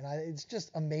 And it's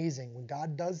just amazing. When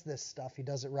God does this stuff, he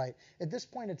does it right. At this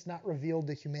point, it's not revealed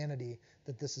to humanity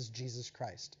that this is Jesus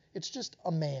Christ. It's just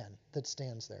a man that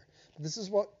stands there. This is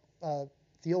what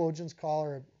theologians call,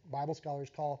 or Bible scholars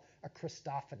call, a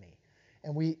Christophany.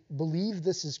 And we believe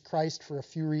this is Christ for a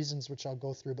few reasons, which I'll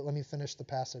go through, but let me finish the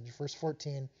passage. Verse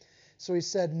 14. So he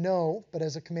said, no, but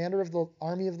as a commander of the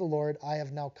army of the Lord, I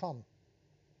have now come.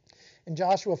 And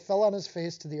Joshua fell on his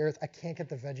face to the earth. I can't get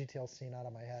the VeggieTales scene out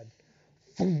of my head.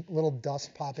 Little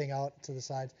dust popping out to the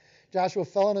sides. Joshua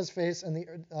fell on his face and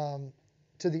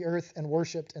to the earth and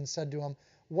worshipped and said to him,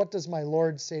 what does my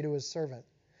Lord say to his servant?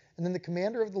 And then the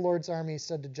commander of the Lord's army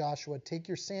said to Joshua, take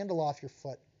your sandal off your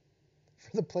foot,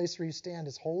 for the place where you stand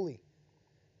is holy.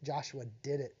 Joshua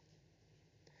did it.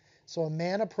 So a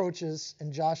man approaches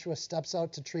and Joshua steps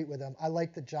out to treat with him. I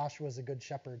like that Joshua is a good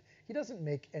shepherd. He doesn't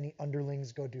make any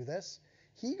underlings go do this.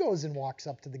 He goes and walks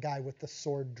up to the guy with the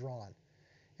sword drawn.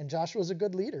 And Joshua's a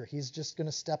good leader. He's just going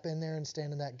to step in there and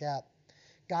stand in that gap.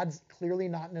 God's clearly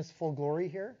not in his full glory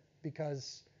here,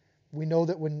 because we know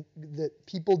that that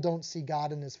people don't see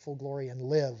God in his full glory and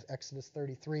live, Exodus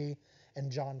 33 and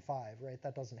John 5, right?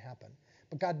 That doesn't happen.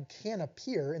 But God can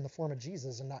appear in the form of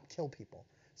Jesus and not kill people.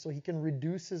 So he can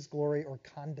reduce his glory or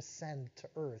condescend to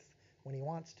earth when he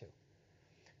wants to.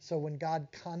 So when God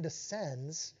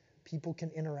condescends, people can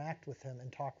interact with him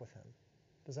and talk with him.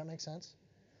 Does that make sense?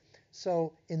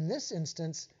 So in this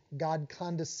instance, God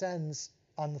condescends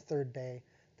on the third day.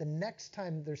 The next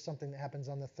time there's something that happens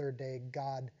on the third day,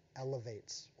 God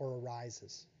elevates or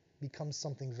arises, becomes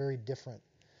something very different.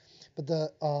 But the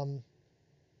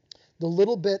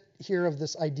little bit here of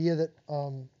this idea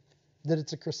that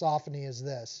it's a Christophany is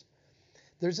this.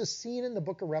 There's a scene in the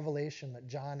book of Revelation that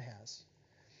John has,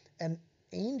 and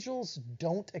angels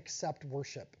don't accept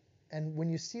worship. And when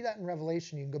you see that in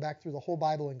Revelation, you can go back through the whole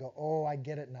Bible and go, oh, I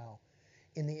get it now.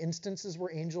 In the instances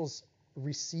where angels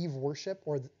receive worship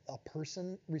or a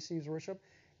person receives worship,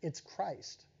 it's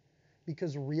Christ.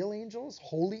 Because real angels,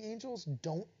 holy angels,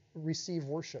 don't receive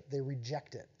worship. They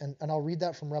reject it. And I'll read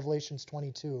that from Revelations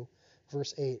 22,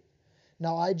 verse 8.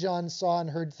 Now I, John, saw and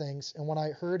heard things, and when I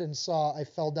heard and saw, I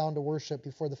fell down to worship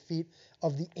before the feet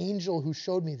of the angel who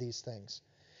showed me these things.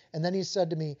 And then he said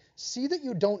to me, see that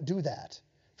you don't do that,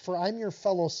 for I'm your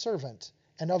fellow servant,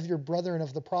 and of your brethren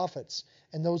of the prophets,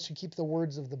 and those who keep the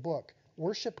words of the book.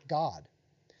 Worship God.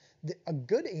 A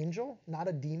good angel, not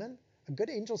a demon, a good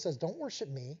angel says, don't worship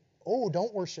me. Oh,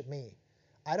 don't worship me.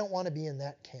 I don't want to be in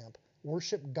that camp.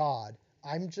 Worship God.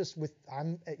 I'm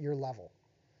at your level.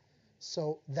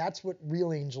 So that's what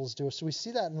real angels do. So we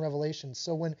see that in Revelation.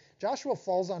 So when Joshua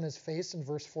falls on his face in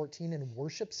verse 14 and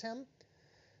worships him,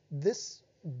 this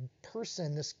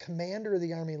person, this commander of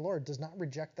the army Lord, does not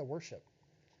reject the worship,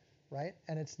 right?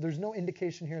 And there's no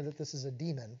indication here that this is a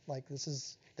demon. Like, this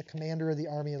is the commander of the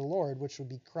army of the Lord, which would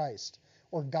be Christ,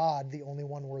 or God, the only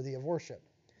one worthy of worship.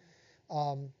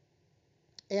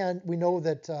 And we know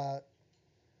that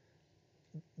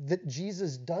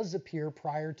Jesus does appear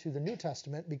prior to the New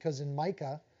Testament, because in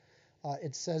Micah,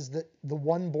 it says that the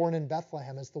one born in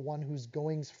Bethlehem is the one whose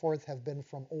goings forth have been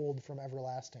from old, from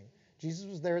everlasting. Jesus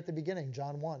was there at the beginning,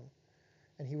 John 1,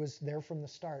 and he was there from the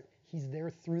start. He's there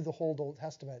through the whole Old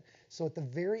Testament. So at the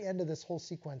very end of this whole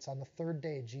sequence, on the third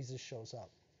day, Jesus shows up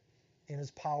in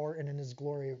his power and in his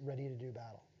glory, ready to do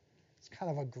battle. It's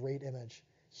kind of a great image.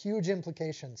 Huge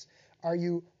implications. Are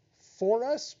you for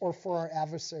us or for our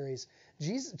adversaries?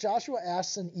 Joshua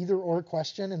asks an either-or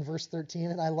question in verse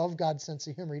 13, and I love God's sense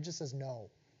of humor. He just says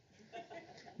no.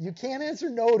 You can't answer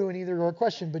no to an either-or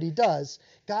question, but he does.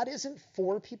 God isn't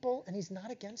for people, and he's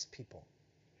not against people.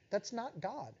 That's not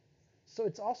God. So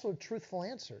it's also a truthful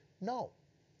answer. No.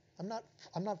 I'm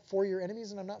not for your enemies,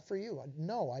 and I'm not for you.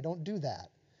 No, I don't do that.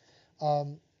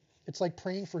 It's like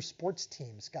praying for sports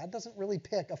teams. God doesn't really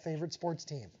pick a favorite sports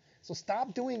team. So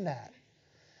stop doing that.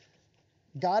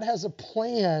 God has a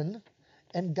plan,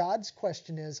 and God's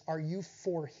question is, are you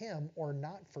for him or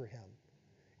not for him?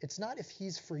 It's not if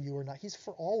he's for you or not. He's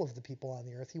for all of the people on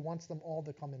the earth. He wants them all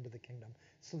to come into the kingdom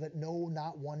so that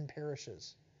not one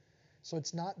perishes. So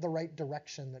it's not the right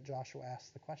direction that Joshua asks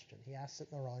the question. He asks it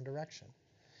in the wrong direction.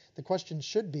 The question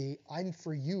should be, I'm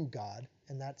for you, God,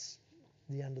 and that's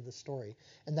the end of the story.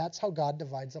 And that's how God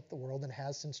divides up the world and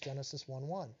has since Genesis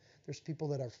 1:1. There's people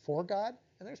that are for God,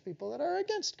 and there's people that are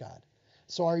against God.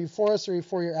 So are you for us or are you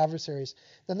for your adversaries?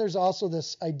 Then there's also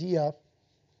this idea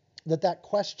that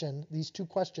question, these two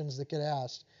questions that get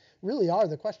asked, really are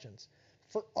the questions.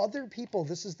 For other people,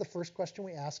 this is the first question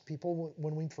we ask people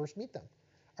when we first meet them.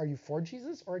 Are you for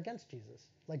Jesus or against Jesus?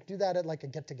 Like, do that at like a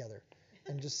get-together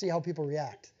and just see how people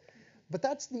react. But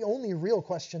that's the only real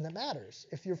question that matters.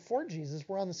 If you're for Jesus,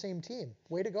 we're on the same team.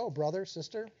 Way to go, brother,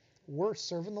 sister. We're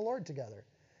serving the Lord together.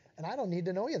 And I don't need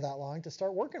to know you that long to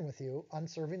start working with you on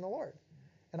serving the Lord.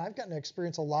 And I've gotten to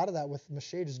experience a lot of that with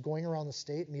Mache, just going around the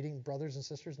state, meeting brothers and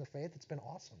sisters in the faith. It's been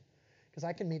awesome. Because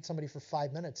I can meet somebody for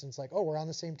 5 minutes and it's like, oh, we're on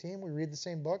the same team. We read the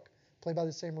same book, play by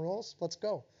the same rules. Let's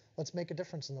go. Let's make a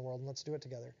difference in the world and let's do it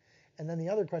together. And then the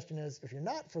other question is, if you're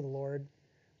not for the Lord,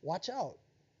 watch out.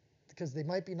 Because they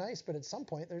might be nice, but at some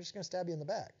point they're just going to stab you in the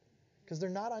back. Because they're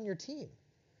not on your team.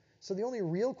 So the only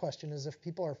real question is if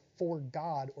people are for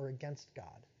God or against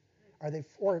God. Are they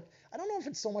for, I don't know if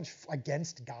it's so much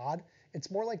against God. It's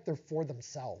more like they're for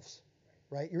themselves,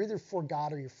 right? You're either for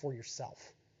God or you're for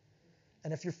yourself.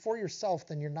 And if you're for yourself,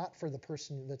 then you're not for the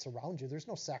person that's around you. There's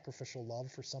no sacrificial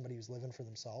love for somebody who's living for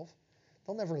themselves.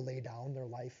 They'll never lay down their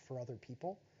life for other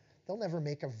people. They'll never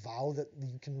make a vow that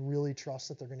you can really trust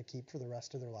that they're going to keep for the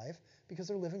rest of their life because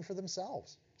they're living for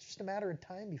themselves. It's just a matter of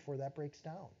time before that breaks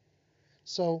down.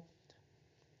 So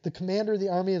the commander of the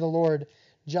army of the Lord,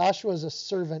 Joshua is a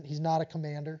servant. He's not a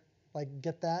commander. Like,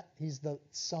 get that? He's the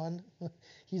son.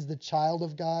 He's the child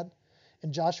of God.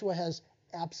 And Joshua has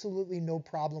absolutely no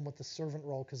problem with the servant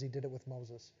role because he did it with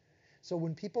Moses. So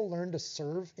when people learn to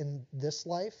serve in this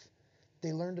life,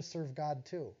 they learn to serve God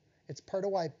too. It's part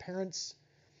of why parents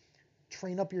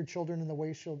train up your children in the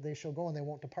way they shall go and they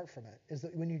won't depart from it. Is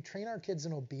that when you train our kids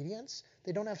in obedience,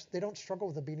 they don't struggle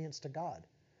with obedience to God.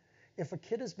 If a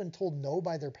kid has been told no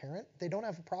by their parent, they don't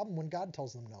have a problem when God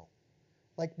tells them no.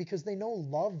 Like, because they know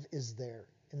love is there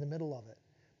in the middle of it.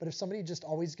 But if somebody just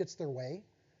always gets their way,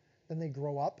 then they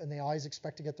grow up and they always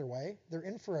expect to get their way, they're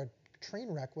in for a train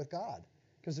wreck with God.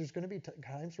 Because there's going to be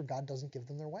times where God doesn't give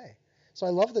them their way. So I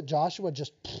love that Joshua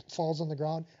just falls on the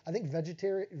ground. I think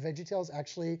VeggieTales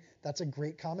actually, that's a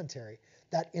great commentary.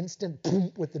 That instant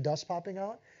boom with the dust popping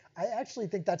out, I actually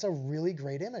think that's a really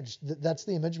great image. That's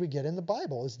the image we get in the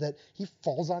Bible, is that he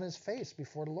falls on his face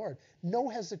before the Lord. No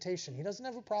hesitation. He doesn't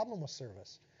have a problem with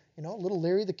service. You know, little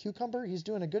Larry the cucumber, he's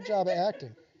doing a good job of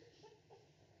acting.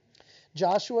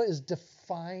 Joshua is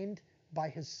defined by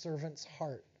his servant's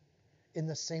heart in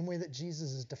the same way that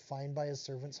Jesus is defined by his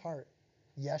servant's heart.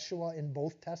 Yeshua in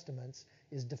both testaments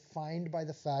is defined by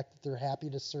the fact that they're happy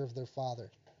to serve their Father.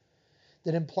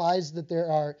 That implies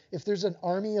that if there's an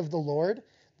army of the Lord,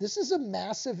 this is a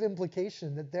massive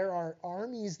implication that there are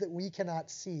armies that we cannot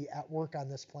see at work on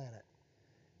this planet.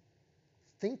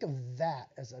 Think of that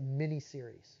as a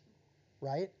mini-series,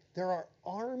 right? There are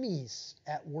armies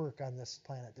at work on this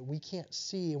planet that we can't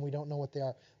see and we don't know what they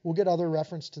are. We'll get other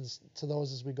reference to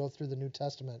those as we go through the New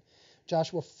Testament.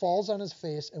 Joshua falls on his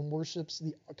face and worships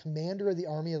the commander of the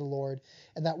army of the Lord.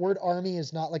 And that word army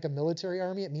is not like a military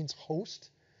army. It means host,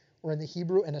 or in the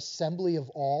Hebrew, an assembly of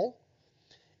all.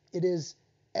 It is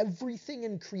everything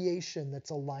in creation that's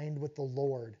aligned with the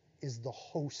Lord is the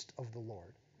host of the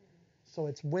Lord. So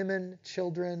it's women,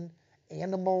 children,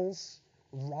 animals,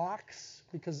 rocks,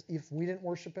 because if we didn't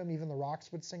worship him, even the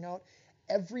rocks would sing out.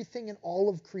 Everything in all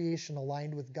of creation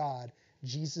aligned with God.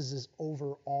 Jesus is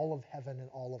over all of heaven and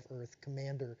all of earth,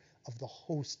 commander of the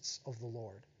hosts of the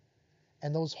Lord.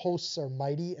 And those hosts are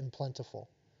mighty and plentiful.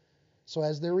 So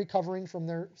as they're recovering from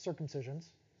their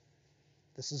circumcisions,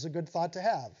 this is a good thought to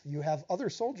have. You have other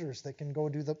soldiers that can go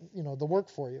do the work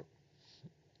for you.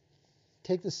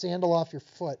 Take the sandal off your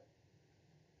foot.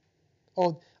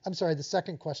 Oh, I'm sorry, the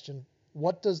second question.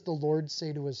 What does the Lord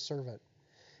say to his servant?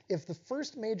 If the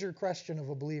first major question of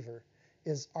a believer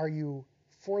is, are you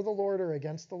for the Lord or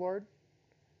against the Lord?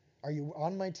 Are you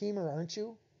on my team or aren't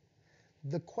you?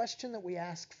 The question that we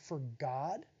ask for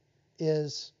God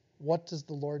is, what does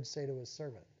the Lord say to his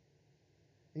servant?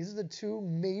 These are the two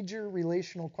major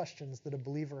relational questions that a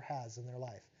believer has in their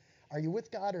life. Are you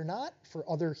with God or not for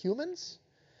other humans?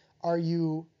 What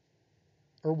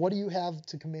do you have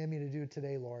to command me to do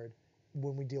today, Lord,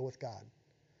 when we deal with God?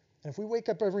 And if we wake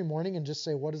up every morning and just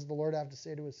say, what does the Lord have to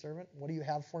say to his servant? What do you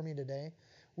have for me today?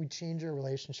 We change our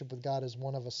relationship with God as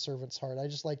one of a servant's heart. I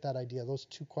just like that idea, those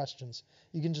two questions.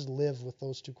 You can just live with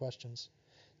those two questions.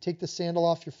 Take the sandal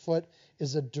off your foot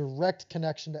is a direct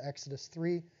connection to Exodus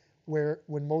 3, where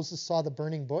when Moses saw the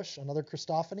burning bush, another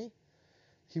Christophany,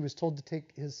 he was told to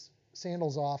take his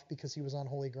sandals off because he was on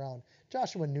holy ground.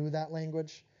 Joshua knew that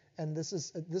language, and this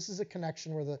is a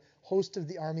connection where the host of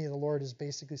the army of the Lord is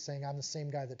basically saying, I'm the same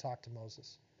guy that talked to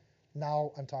Moses.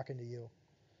 Now I'm talking to you,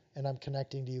 and I'm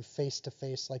connecting to you face to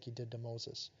face like he did to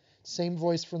Moses. Same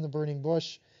voice from the burning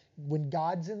bush. When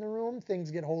God's in the room, things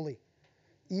get holy.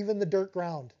 Even the dirt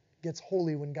ground gets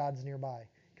holy when God's nearby,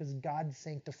 because God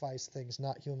sanctifies things,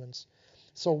 not humans.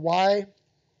 So why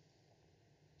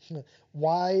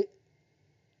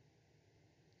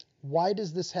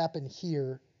does this happen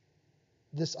here?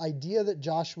 This idea that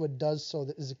Joshua does so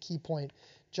that is a key point.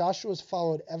 Joshua's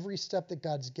followed every step that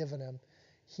God's given him.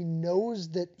 He knows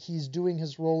that he's doing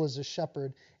his role as a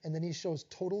shepherd, and then he shows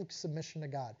total submission to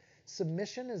God.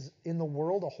 Submission is, in the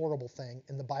world, a horrible thing.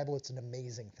 In the Bible, it's an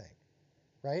amazing thing,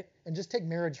 right? And just take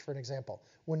marriage for an example.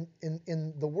 When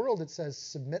in the world it says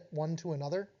submit one to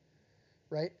another,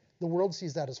 right? The world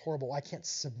sees that as horrible. I can't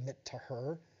submit to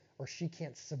her, or she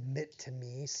can't submit to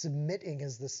me. Submitting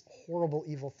is this horrible,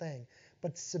 evil thing.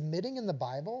 But submitting in the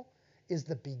Bible is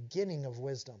the beginning of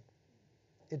wisdom.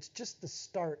 It's just the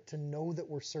start to know that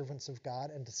we're servants of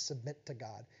God and to submit to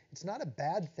God. It's not a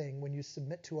bad thing when you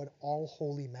submit to an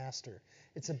all-holy master.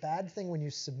 It's a bad thing when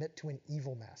you submit to an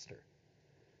evil master.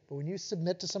 But when you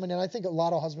submit to somebody, and I think a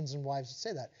lot of husbands and wives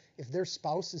say that, if their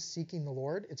spouse is seeking the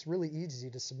Lord, it's really easy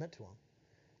to submit to them.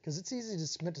 Because it's easy to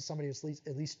submit to somebody who's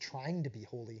at least trying to be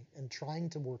holy and trying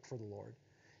to work for the Lord.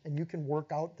 And you can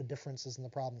work out the differences and the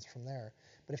problems from there.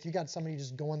 But if you got somebody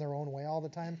just going their own way all the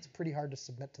time, it's pretty hard to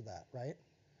submit to that, right?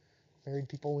 Married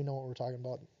people, we know what we're talking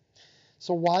about.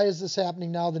 So why is this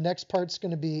happening now? The next part's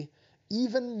going to be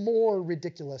even more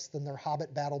ridiculous than their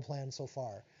Hobbit battle plan so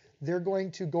far. They're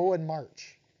going to go and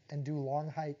march and do long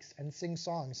hikes and sing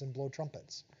songs and blow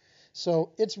trumpets.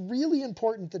 So it's really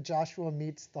important that Joshua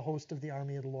meets the host of the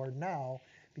army of the Lord now,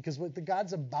 because what the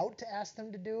God's about to ask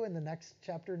them to do in the next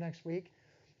chapter next week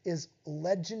is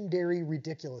legendary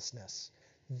ridiculousness.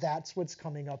 That's what's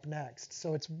coming up next.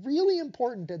 So it's really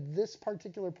important at this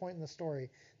particular point in the story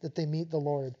that they meet the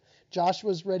Lord.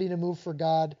 Joshua's ready to move for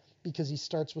God because he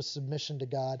starts with submission to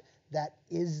God. That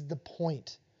is the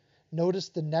point. Notice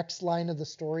the next line of the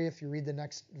story. If you read the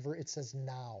next verse, it says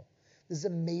now. This is a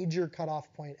major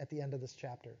cutoff point at the end of this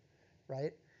chapter,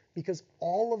 right? Because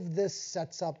all of this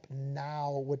sets up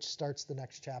now, which starts the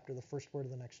next chapter, the first word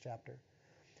of the next chapter.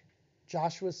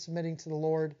 Joshua's submitting to the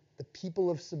Lord. The people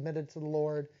have submitted to the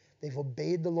Lord. They've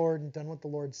obeyed the Lord and done what the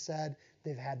Lord said.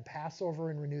 They've had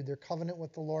Passover and renewed their covenant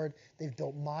with the Lord. They've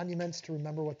built monuments to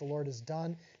remember what the Lord has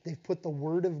done. They've put the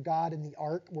word of God in the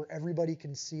ark where everybody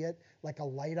can see it, like a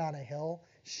light on a hill,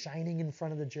 shining in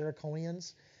front of the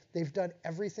Jerichoans. They've done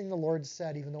everything the Lord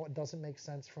said, even though it doesn't make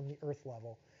sense from the earth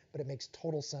level, but it makes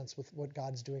total sense with what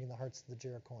God's doing in the hearts of the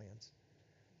Jerichoans.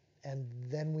 And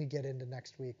then we get into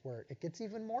next week where it gets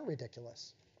even more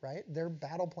ridiculous, right? Their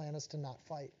battle plan is to not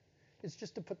fight. It's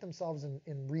just to put themselves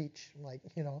in reach,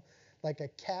 like a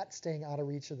cat staying out of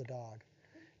reach of the dog.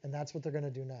 And that's what they're going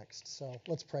to do next. So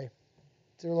let's pray.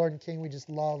 Dear Lord and King, we just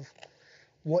love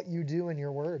what you do in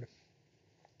your word.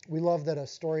 We love that a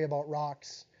story about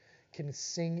rocks can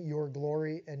sing your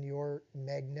glory and your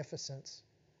magnificence.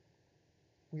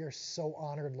 We are so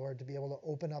honored, Lord, to be able to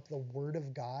open up the Word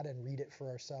of God and read it for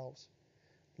ourselves.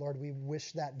 Lord, we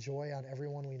wish that joy on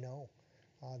everyone we know,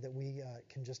 that we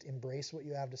can just embrace what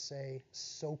you have to say,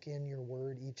 soak in your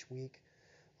Word each week,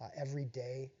 every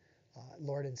day,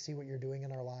 Lord, and see what you're doing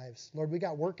in our lives. Lord, we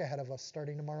got work ahead of us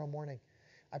starting tomorrow morning.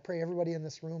 I pray everybody in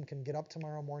this room can get up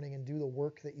tomorrow morning and do the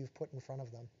work that you've put in front of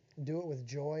them. Do it with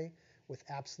joy, with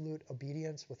absolute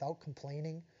obedience, without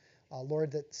complaining.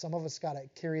 Lord, that some of us got to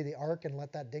carry the ark and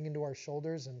let that dig into our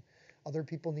shoulders, and other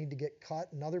people need to get cut,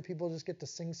 and other people just get to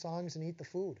sing songs and eat the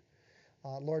food.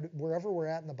 Lord, wherever we're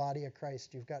at in the body of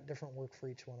Christ, you've got different work for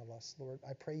each one of us. Lord,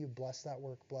 I pray you bless that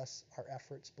work, bless our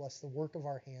efforts, bless the work of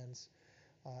our hands,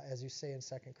 as you say in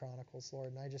 2 Chronicles,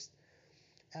 Lord. And I just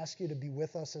ask you to be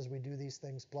with us as we do these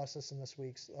things. Bless us in this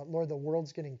week. Lord, the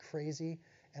world's getting crazy,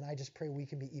 and I just pray we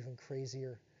can be even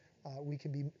crazier. We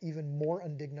can be even more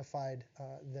undignified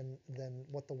than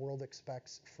what the world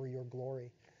expects for your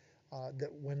glory.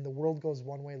 That when the world goes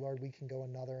one way, Lord, we can go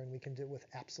another, and we can do it with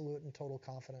absolute and total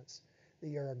confidence that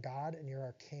you're our God and you're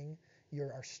our King,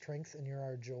 you're our strength and you're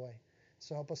our joy.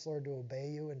 So help us, Lord, to obey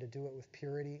you and to do it with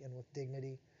purity and with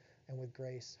dignity and with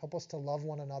grace. Help us to love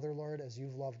one another, Lord, as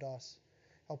you've loved us.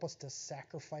 Help us to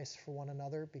sacrifice for one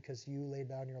another because you laid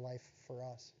down your life for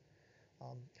us.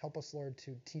 Help us, Lord,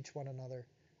 to teach one another,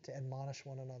 to admonish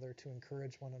one another, to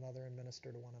encourage one another, and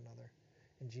minister to one another.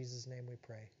 In Jesus' name we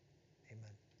pray.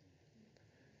 Amen.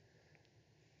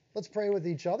 Let's pray with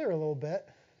each other a little bit.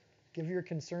 Give your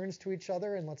concerns to each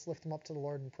other, and let's lift them up to the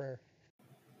Lord in prayer.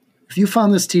 If you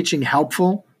found this teaching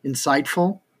helpful,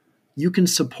 insightful, you can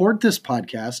support this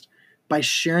podcast by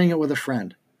sharing it with a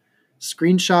friend.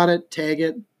 Screenshot it, tag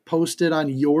it, post it on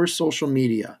your social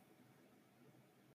media.